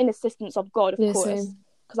in assistance of God, of course.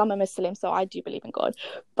 Because I'm a Muslim, so I do believe in God.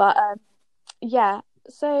 But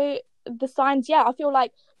so the signs, I feel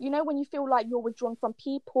like, you know, when you feel like you're withdrawn from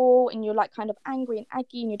people and you're like kind of angry and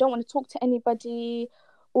aggy and you don't want to talk to anybody,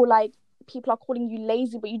 or like people are calling you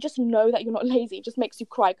lazy, but you just know that you're not lazy. It just makes you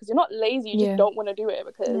cry because you're not lazy, you just don't want to do it,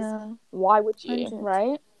 because why would you? 100.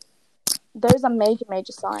 Right? Those are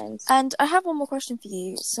major signs. And I have one more question for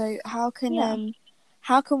you. So how can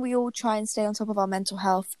we all try and stay on top of our mental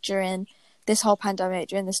health during this whole pandemic,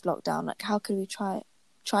 during this lockdown? Like, how can we try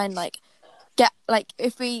and like get, like,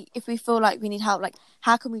 if we feel like we need help, like,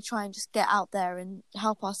 how can we try and just get out there and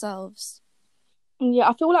help ourselves? Yeah,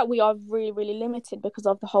 I feel like we are really, really limited because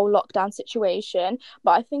of the whole lockdown situation.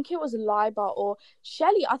 But I think it was Liba or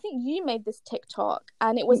Shelley, I think you made this TikTok,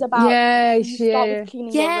 and it was about start with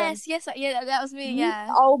cleaning your room. That was me.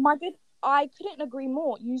 Oh my god, I couldn't agree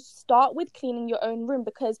more. You start with cleaning your own room,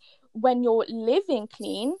 because when you're living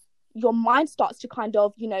clean, your mind starts to kind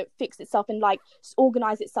of, you know, fix itself and like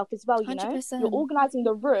organize itself as well. You 100%. know, you're organizing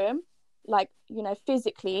the room, like, you know,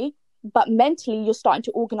 physically, but mentally you're starting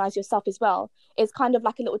to organize yourself as well. It's kind of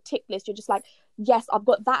like a little tick list. You're just like, yes, I've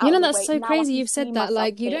got that. You know, that's so crazy you've said that.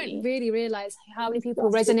 Like, you don't really realize how many people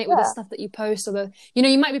resonate with the stuff that you post, or the, you know,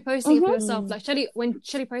 you might be posting it for yourself. Like Shelley, when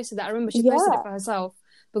Shelley posted that, I remember she posted it for herself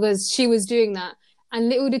because she was doing that. And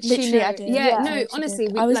little did she know, honestly,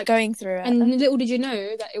 I was going through it, and little did you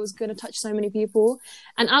know that it was going to touch so many people.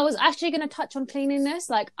 And I was actually going to touch on cleanliness.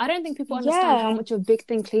 Like, I don't think people understand how much of a big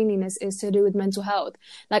thing cleanliness is to do with mental health.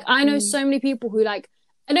 Like, I know so many people who, like,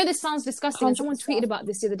 I know this sounds disgusting, and someone tweeted about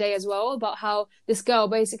this the other day as well, about how this girl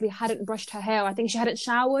basically hadn't brushed her hair. I think she hadn't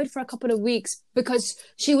showered for a couple of weeks because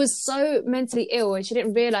she was so mentally ill and she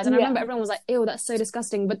didn't realize. And I remember everyone was like, ew, that's so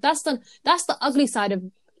disgusting. But that's the ugly side of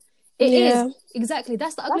it. Is exactly,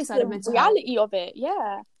 that's the ugly side of mental health. Reality of it.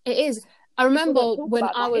 It is. I remember when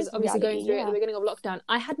I was obviously going through it at the beginning of lockdown,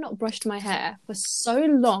 I had not brushed my hair for so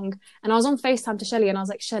long, and I was on FaceTime to Shelley and I was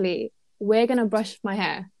like, Shelley, we're gonna brush my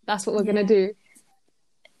hair. That's what we're gonna do.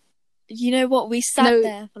 You know what? We sat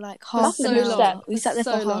there for like half an hour. We sat there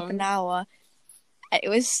for half an hour. It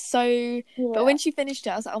was so. But when she finished it,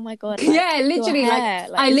 I was like, "Oh my god!" Like, literally, hair,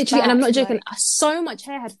 like I literally, and I'm not joking. So much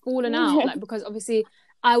hair had fallen out, like, because obviously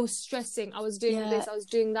I was stressing. I was doing this. I was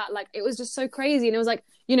doing that. Like, it was just so crazy, and it was like,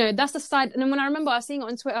 you know, that's the side. And then when I remember I was seeing it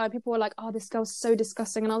on Twitter, people were like, "Oh, this girl's so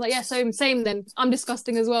disgusting," and I was like, "Yeah, so same. Then I'm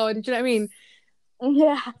disgusting as well." Do you know what I mean?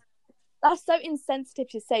 Yeah. That's so insensitive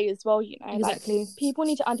to say as well, you know. Exactly. Like, people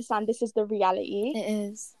need to understand this is the reality. It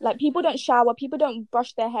is. Like, people don't shower, people don't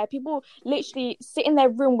brush their hair, people literally sit in their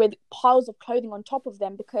room with piles of clothing on top of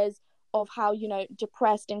them because of how, you know,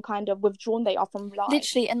 depressed and kind of withdrawn they are from life.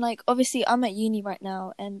 Literally, and like, obviously I'm at uni right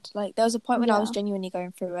now, and like there was a point when I was genuinely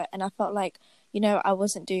going through it, and I felt like, you know, I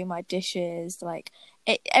wasn't doing my dishes, like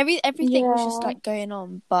everything was just like going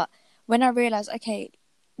on. But when I realized, okay,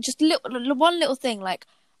 just one little thing, like,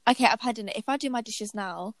 okay, I've had it. If I do my dishes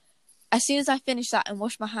now, as soon as I finish that and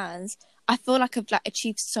wash my hands, I feel like I've like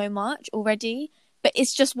achieved so much already. But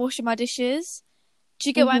it's just washing my dishes. Do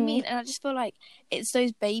you get what I mean? And I just feel like it's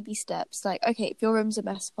those baby steps. Like, okay, if your room's a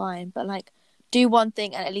mess, fine, but like, do one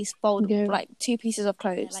thing and at least fold like 2 pieces of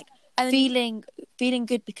clothes. Like, feeling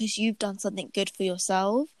good because you've done something good for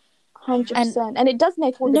yourself. 100%. And it does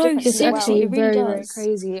make all the difference. It's actually very, very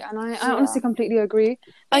crazy. And I honestly completely agree.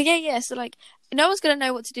 Oh, yeah. So, like, no one's going to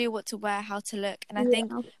know what to do, what to wear, how to look. And I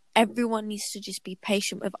think everyone needs to just be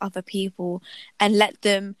patient with other people and let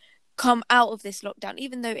them come out of this lockdown,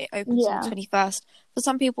 even though it opens on the 21st. For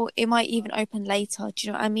some people, it might even open later. Do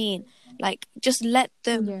you know what I mean? Like, just let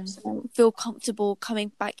them feel comfortable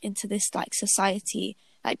coming back into this, like, society.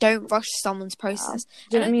 Like, don't rush someone's process.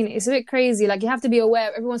 Do you know what I mean? It's a bit crazy. Like, you have to be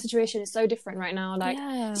aware. Everyone's situation is so different right now. Like,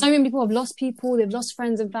 so many people have lost people. They've lost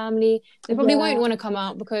friends and family. They probably won't want to come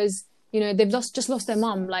out because, you know, they've just lost their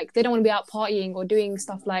mum. Like, they don't want to be out partying or doing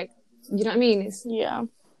stuff like, you know what I mean?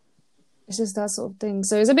 It's just that sort of thing.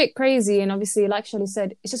 So it's a bit crazy. And obviously, like Shirley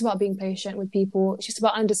said, it's just about being patient with people. It's just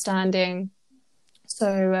about understanding.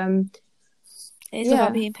 So, it's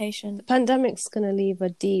about being patient. The pandemic's going to leave a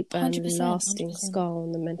deep and lasting scar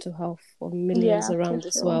on the mental health of millions around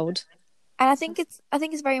this world. And I think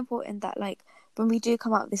it's very important that, like, when we do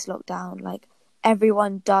come out of this lockdown, like,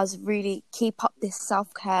 everyone does really keep up this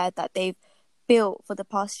self-care that they've built for the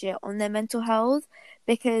past year on their mental health.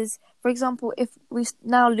 Because, for example, if we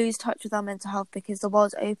now lose touch with our mental health because the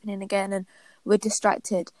world's opening again and we're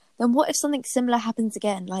distracted, then what if something similar happens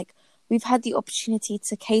again? Like, we've had the opportunity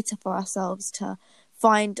to cater for ourselves, to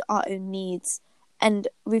find our own needs, and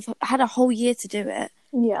we've had a whole year to do it.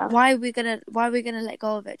 Yeah. Why are we gonna let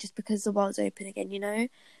go of it just because the world's open again? You know,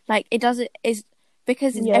 like, it doesn't is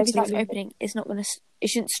because everything's opening. It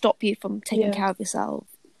shouldn't stop you from taking care of yourself.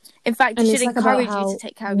 In fact, it should encourage you to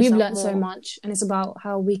take care of yourself. We've learned so much, and it's about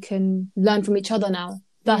how we can learn from each other now.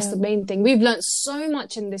 That's the main thing. We've learned so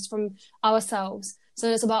much in this from ourselves. So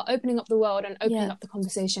it's about opening up the world and opening up the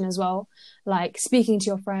conversation as well. Like, speaking to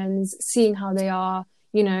your friends, seeing how they are,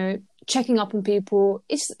 you know, checking up on people.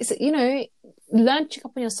 It's you know, learn to check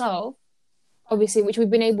up on yourself, obviously, which we've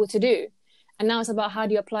been able to do. And now it's about how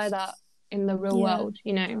do you apply that in the real world,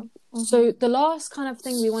 you know. Mm-hmm. So the last kind of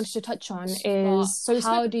thing we wanted to touch on is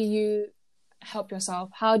how do you help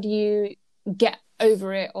yourself? How do you get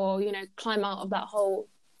over it, or, you know, climb out of that hole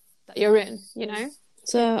that you're in, you know?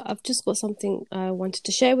 So I've just got something I wanted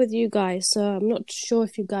to share with you guys. So I'm not sure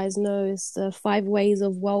if you guys know, it's the 5 ways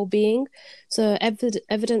of well-being. So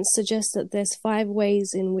evidence suggests that there's 5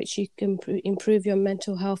 ways in which you can improve your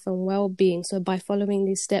mental health and well-being. So by following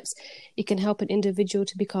these steps, it can help an individual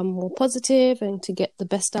to become more positive and to get the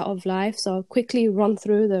best out of life. So I'll quickly run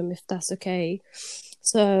through them if that's okay.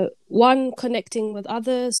 So 1, connecting with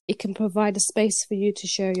others. It can provide a space for you to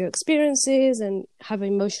share your experiences and have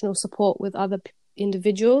emotional support with other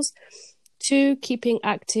individuals. 2, keeping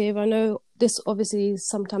active. I know this obviously is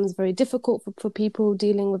sometimes very difficult for people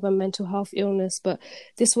dealing with a mental health illness, but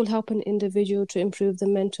this will help an individual to improve the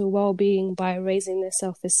mental well-being by raising their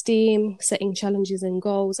self-esteem, setting challenges and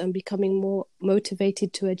goals, and becoming more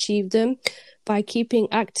motivated to achieve them. By keeping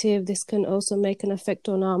active, this can also make an effect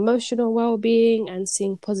on our emotional well-being and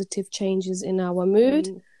seeing positive changes in our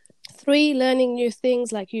mood. 3, learning new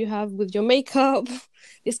things like you have with your makeup.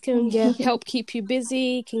 This can help keep you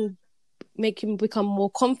busy, can make you become more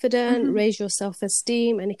confident, raise your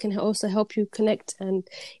self-esteem, and it can also help you connect and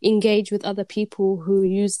engage with other people who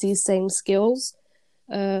use these same skills.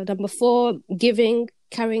 Number 4, giving.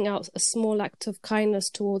 Carrying out a small act of kindness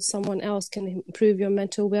towards someone else can improve your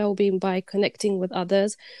mental well-being by connecting with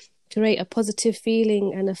others, create a positive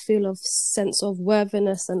feeling and a feel of sense of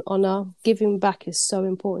worthiness and honor. Giving back is so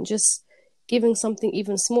important. Just giving something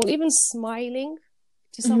even small, even smiling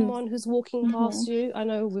to someone who's walking past you. I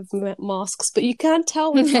know with masks, but you can't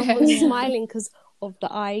tell when someone's smiling because of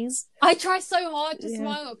the eyes. I try so hard to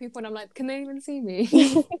smile at people and I'm like, can they even see me?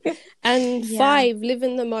 And 5, live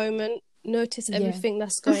in the moment. Notice everything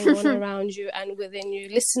that's going on around you and within you.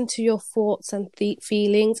 Listen to your thoughts and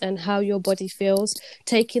feelings and how your body feels.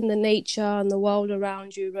 Take in the nature and the world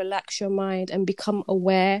around you. Relax your mind and become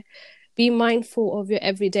aware. Be mindful of your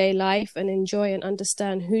everyday life and enjoy and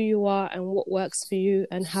understand who you are and what works for you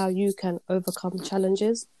and how you can overcome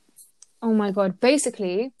challenges. Oh my God.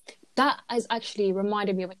 Basically, that has actually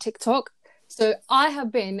reminded me of a TikTok. So I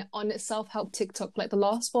have been on self-help TikTok like the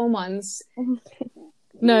last 4 months.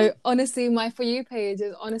 No, honestly, my For You page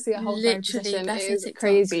is honestly a whole therapy session. It is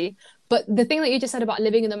crazy. But the thing that you just said about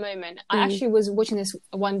living in the moment, I actually was watching this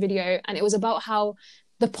one video and it was about how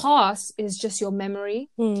the past is just your memory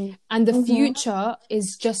and the future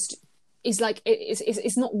is just,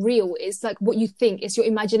 it's not real. It's like what you think. It's your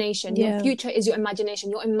imagination. Your future is your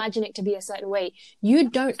imagination. You're imagining it to be a certain way.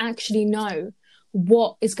 You don't actually know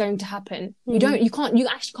what is going to happen. You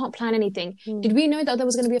actually can't plan anything. Did we know that there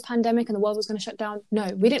was going to be a pandemic and the world was going to shut down? No,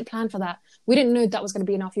 we didn't plan for that. We didn't know that was going to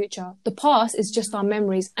be in our future. The past is just our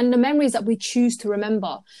memories, and the memories that we choose to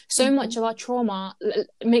remember. So much of our trauma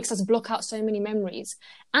makes us block out so many memories,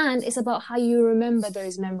 and it's about how you remember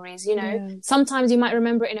those memories. Sometimes you might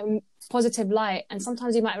remember it in a positive light, and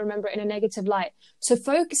sometimes you might remember it in a negative light. So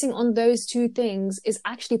focusing on those two things is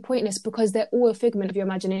actually pointless, because they're all a figment of your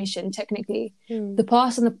imagination. Technically, the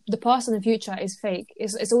past and the future is fake.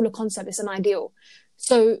 It's all a concept. It's an ideal.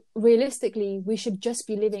 So realistically, we should just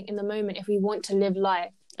be living in the moment if we want to live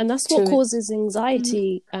life. And that's what causes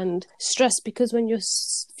anxiety and stress, because when you're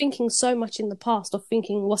thinking so much in the past or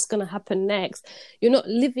thinking what's going to happen next, you're not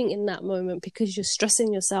living in that moment, because you're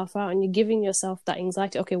stressing yourself out and you're giving yourself that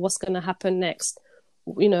anxiety. Okay, what's going to happen next?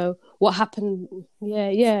 What happened?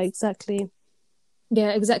 Yeah, exactly.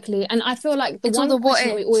 Yeah, exactly. And I feel like the question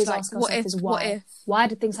that we always ask ourselves is why? Why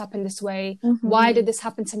did things happen this way? Why did this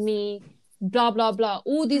happen to me? Blah, blah, blah.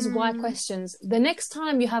 All these why questions. The next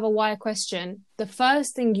time you have a why question, the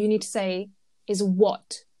first thing you need to say is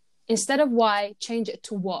what. Instead of why, change it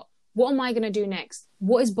to what. What am I going to do next?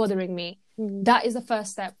 What is bothering me? That is the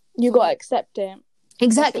first step. You got to accept it.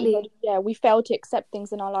 Exactly. Yeah, we fail to accept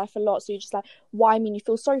things in our life a lot. So you're just like, why? I mean, you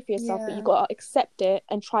feel sorry for yourself, but you got to accept it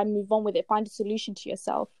and try and move on with it. Find a solution to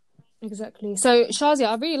yourself. Exactly. So, Shazia,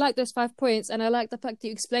 I really like those 5 points, and I like the fact that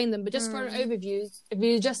you explained them. But just for an overview, if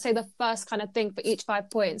you just say the first kind of thing for each 5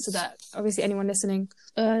 points, so that obviously anyone listening.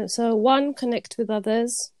 So 1, connect with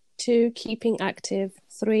others. 2, keeping active.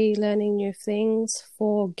 3, learning new things.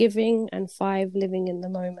 4, giving. And 5, living in the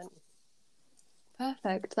moment.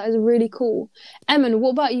 Perfect. That is really cool. Emin, what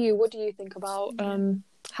about you? What do you think about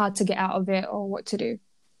how to get out of it or what to do?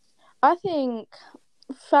 I think,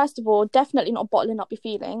 first of all, definitely not bottling up your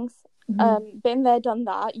feelings. Been there, done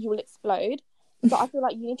that, you will explode. So I feel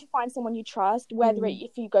like you need to find someone you trust, whether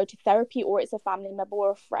if you go to therapy or it's a family member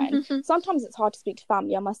or a friend. Sometimes it's hard to speak to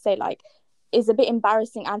family, I must say, like, it's a bit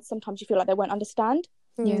embarrassing, and sometimes you feel like they won't understand.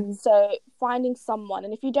 So finding someone,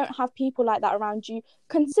 and if you don't have people like that around you,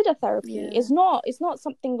 consider therapy. It's not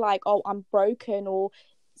something like, oh, I'm broken, or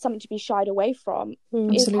something to be shied away from.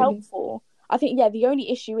 It's helpful. I think, the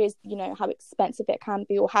only issue is, how expensive it can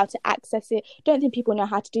be or how to access it. Don't think people know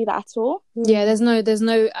how to do that at all. Yeah, there's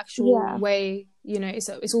no actual way,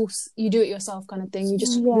 it's all, you do it yourself kind of thing. You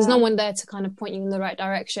just, there's no one there to kind of point you in the right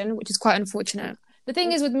direction, which is quite unfortunate. The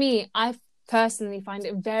thing is with me, I personally find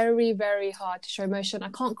it very, very hard to show emotion. I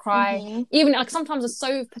can't cry. Even like sometimes it's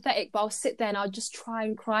so pathetic, but I'll sit there and I'll just try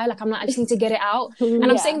and cry. Like, I'm like, I just need to get it out. And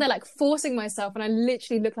I'm sitting there like forcing myself, and I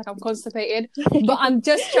literally look like I'm constipated, but I'm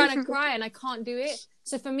just trying to cry and I can't do it.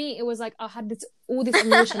 So for me, it was like I had all this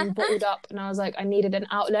emotion bottled up, and I was like, I needed an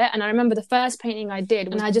outlet. And I remember the first painting I did,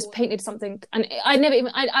 when I just painted something, and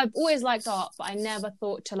I've always liked art, but I never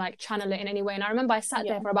thought to like channel it in any way. And I remember I sat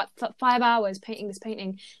there for about 5 hours painting this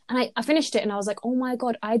painting, and I finished it, and I was like, oh my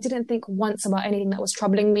God, I didn't think once about anything that was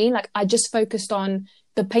troubling me. Like, I just focused on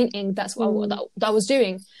the painting. That's what that I was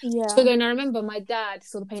doing. So then I remember my dad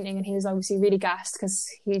saw the painting, and he was obviously really gassed, because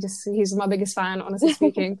he's my biggest fan, honestly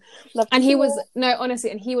speaking. And he was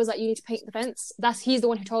and he was like, you need to paint the fence. He's the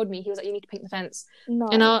one who told me. He was like, you need to paint the fence.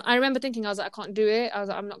 And I remember thinking, I was like, I can't do it. I was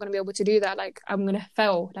like, I'm not going to be able to do that. Like, I'm going to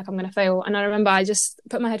fail. And I remember I just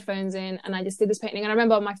put my headphones in and I just did this painting. And I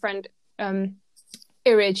remember my friend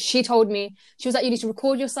Irij, she told me, she was like, you need to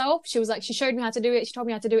record yourself. She was like, she showed me how to do it. She told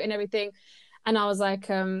me how to do it and everything. And I was like,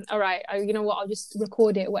 all right, you know what, I'll just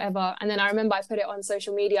record it, whatever. And then I remember I put it on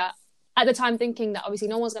social media at the time, thinking that obviously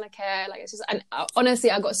no one's going to care. Like, it's just, and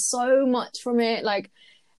honestly, I got so much from it. Like,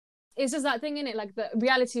 it's just that thing in it. Like, the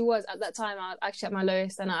reality was, at that time, I was actually at my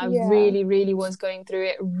lowest, and I really, really was going through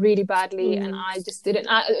it really badly. And I just didn't,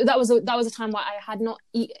 that was a time where I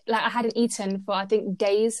hadn't eaten for, I think,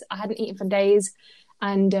 days. I hadn't eaten for days.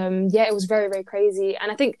 And it was very, very crazy.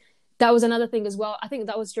 And I think that was another thing as well. I think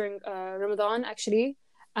that was during Ramadan, actually.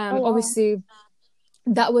 Obviously,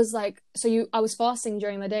 that was like, I was fasting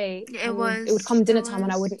during the day. It would come dinner time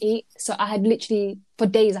and I wouldn't eat. So I had literally, for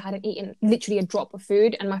days, I hadn't eaten literally a drop of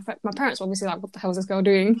food. And my parents were obviously like, what the hell is this girl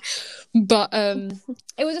doing? But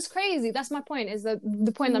it was just crazy. That's my point, is that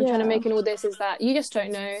the point that I'm trying to make in all this is that you just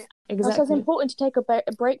don't know. Exactly. So it's important to take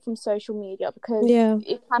a break from social media, because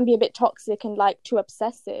it can be a bit toxic and like too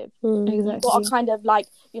obsessive. Exactly. You've got to kind of like,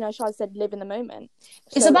 Shaz said, live in the moment.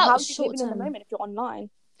 It's about how do you live in the moment if you're online?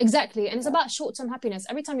 Exactly. And it's about short-term happiness.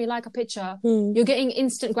 Every time you like a picture, you're getting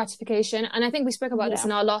instant gratification. And I think we spoke about this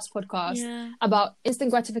in our last podcast, about instant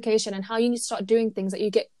gratification and how you need to start doing things that you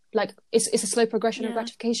get, like, it's a slow progression of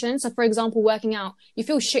gratification. So for example, working out, you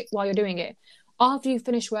feel shit while you're doing it. after you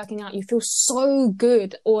finish working out, you feel so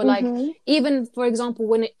good. Or like, even for example,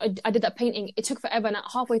 when I did that painting, it took forever, and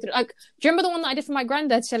halfway through, like, do you remember the one that I did for my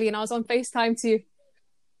granddad, Shelly, and I was on FaceTime too?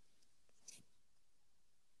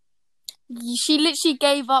 She literally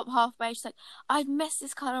gave up halfway. She's like, I've messed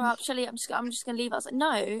this colour up, Shelly. I'm just gonna leave it. I was like, no.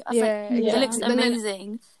 I was it looks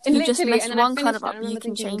amazing. You just messed one colour up, you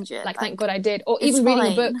can change it. Like, thank God I did. Or even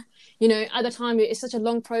reading a book, you know, at the time it's such a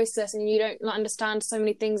long process, and you don't understand so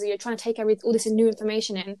many things, and you're trying to take all this new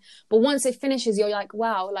information in. But once it finishes, you're like,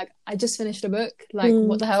 wow, like, I just finished a book. Like,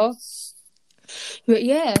 what the hell? But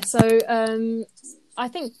yeah, so I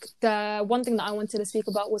think the one thing that I wanted to speak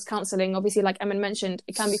about was counselling. Obviously, like Emin mentioned,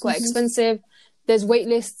 it can be quite expensive. There's wait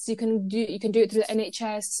lists. You can do it through the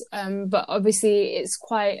NHS, but obviously it's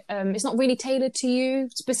quite it's not really tailored to you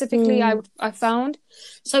specifically. I found,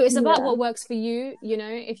 so it's about what works for you. You know,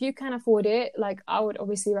 if you can afford it, like, I would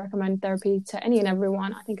obviously recommend therapy to any and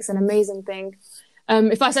everyone. I think it's an amazing thing.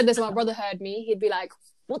 If I said this and my brother heard me, he'd be like,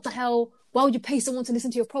 "What the hell? Why would you pay someone to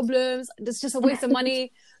listen to your problems? It's just a waste of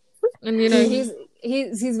money." And you know,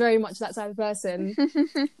 he's very much that type of person.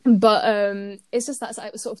 But it's just that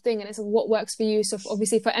sort of thing, and it's what works for you. So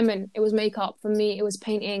obviously for Emin, it was makeup. For me, it was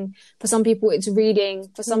painting. For some people, it's reading.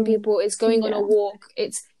 For some people, it's going on a walk.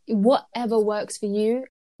 It's whatever works for you.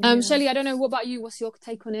 Shelly, I don't know, what about you? What's your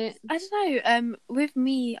take on it? I don't know. With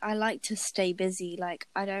me, I like to stay busy. Like,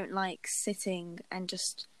 I don't like sitting and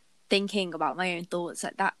just thinking about my own thoughts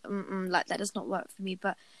like that. Like, that does not work for me.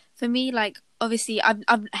 But for me, like, obviously, I've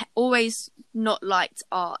always not liked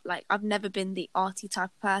art. Like, I've never been the arty type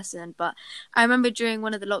of person. But I remember during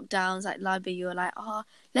one of the lockdowns, like, Libby, you were like, "Oh,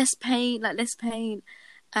 let's paint.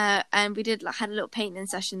 And we had a little painting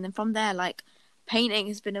session. And from there, like, painting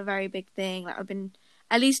has been a very big thing. Like, I've been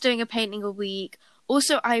at least doing a painting a week.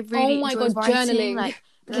 Also, I really enjoy writing. Journaling. Like,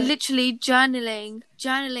 literally journaling.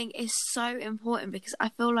 Journaling is so important, because I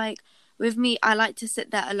feel like, with me, I like to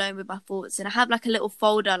sit there alone with my thoughts, and I have like a little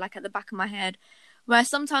folder like at the back of my head where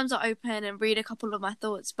sometimes I open and read a couple of my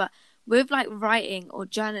thoughts. But with like writing or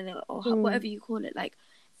journaling or whatever you call it, like,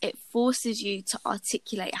 it forces you to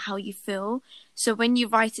articulate how you feel. So when you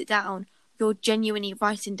write it down, you're genuinely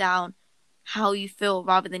writing down how you feel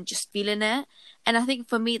rather than just feeling it. And I think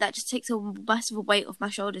for me, that just takes a massive weight off my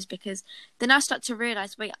shoulders, because then I start to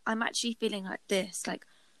realize, wait, I'm actually feeling like this. Like,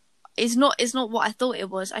 it's not what I thought it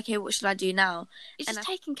was. Okay, what should I do now? It's just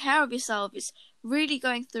taking care of yourself. It's really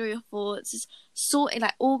going through your thoughts. It's sorting,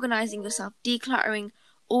 like, organizing yourself, decluttering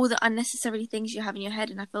all the unnecessary things you have in your head.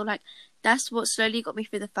 And I feel like that's what slowly got me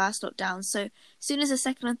through the first lockdown. So as soon as the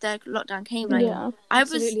second and third lockdown came, like, I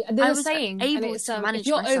was able to manage if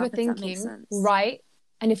you're myself, overthinking, right?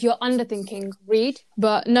 And if you're underthinking, read.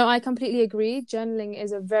 But no, I completely agree. Journaling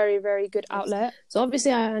is a very, very good outlet. So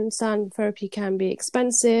obviously I understand therapy can be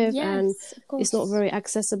expensive, and it's not very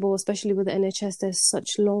accessible, especially with the NHS. There's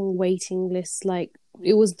such long waiting lists. Like,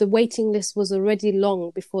 the waiting list was already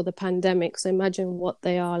long before the pandemic. So imagine what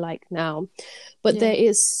they are like now. But there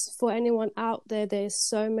is, for anyone out there, there's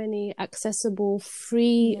so many accessible,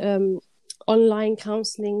 free online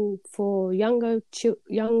counselling for the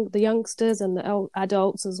youngsters and the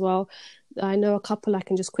adults as well. I know a couple I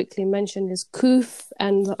can just quickly mention is Koof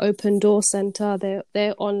and the Open Door Centre.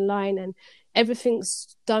 They're online, and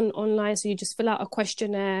everything's done online. So you just fill out a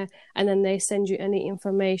questionnaire, and then they send you any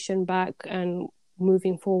information back, and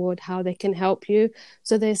moving forward how they can help you.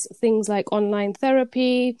 So there's things like online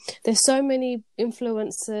therapy. There's so many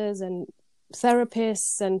influencers and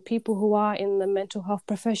therapists and people who are in the mental health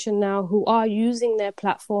profession now who are using their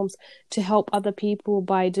platforms to help other people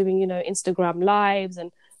by doing, you know, Instagram lives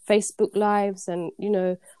and Facebook lives, and, you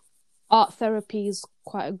know, art therapy is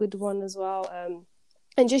quite a good one as well,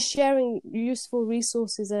 and just sharing useful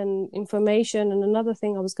resources and information. And another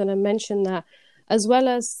thing I was going to mention, that as well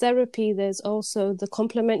as therapy, there's also the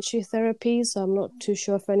complementary therapy. So I'm not too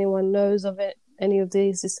sure if anyone knows of it. Any of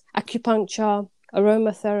these is acupuncture,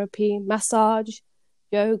 aromatherapy, massage,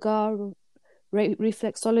 yoga,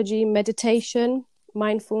 reflexology, meditation,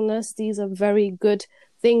 mindfulness. These are very good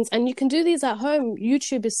things, and you can do these at home.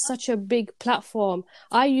 YouTube is such a big platform.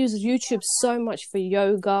 I use YouTube so much for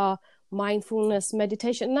yoga, mindfulness,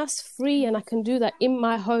 meditation, and that's free, and I can do that in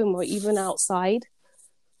my home or even outside.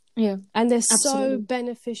 Yeah, and they're so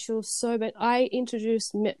beneficial. I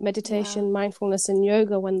introduced meditation, mindfulness, and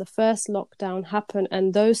yoga when the first lockdown happened,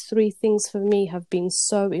 and those three things for me have been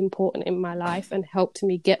so important in my life and helped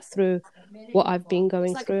me get through what I've been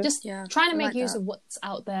going through. Just trying to make use of what's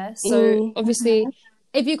out there. So obviously,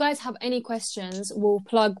 if you guys have any questions, we'll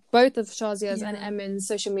plug both of Shazia's and Emin's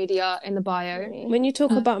social media in the bio. When you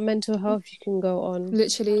talk about mental health, you can go on.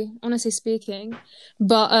 Literally, honestly speaking.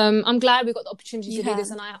 But I'm glad we got the opportunity to do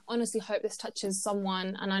this, and I honestly hope this touches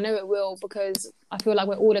someone, and I know it will, because I feel like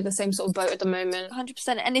we're all in the same sort of boat at the moment.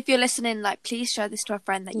 100%. And if you're listening, like, please share this to a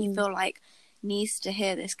friend that you feel like needs to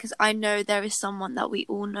hear this, because I know there is someone that we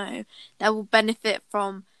all know that will benefit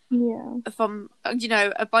from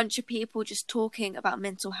a bunch of people just talking about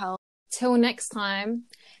mental health. Till next time,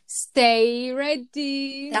 stay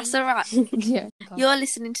ready. That's a wrap. You're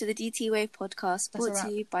listening to the DT Wave podcast, brought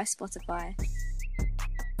to you by Spotify.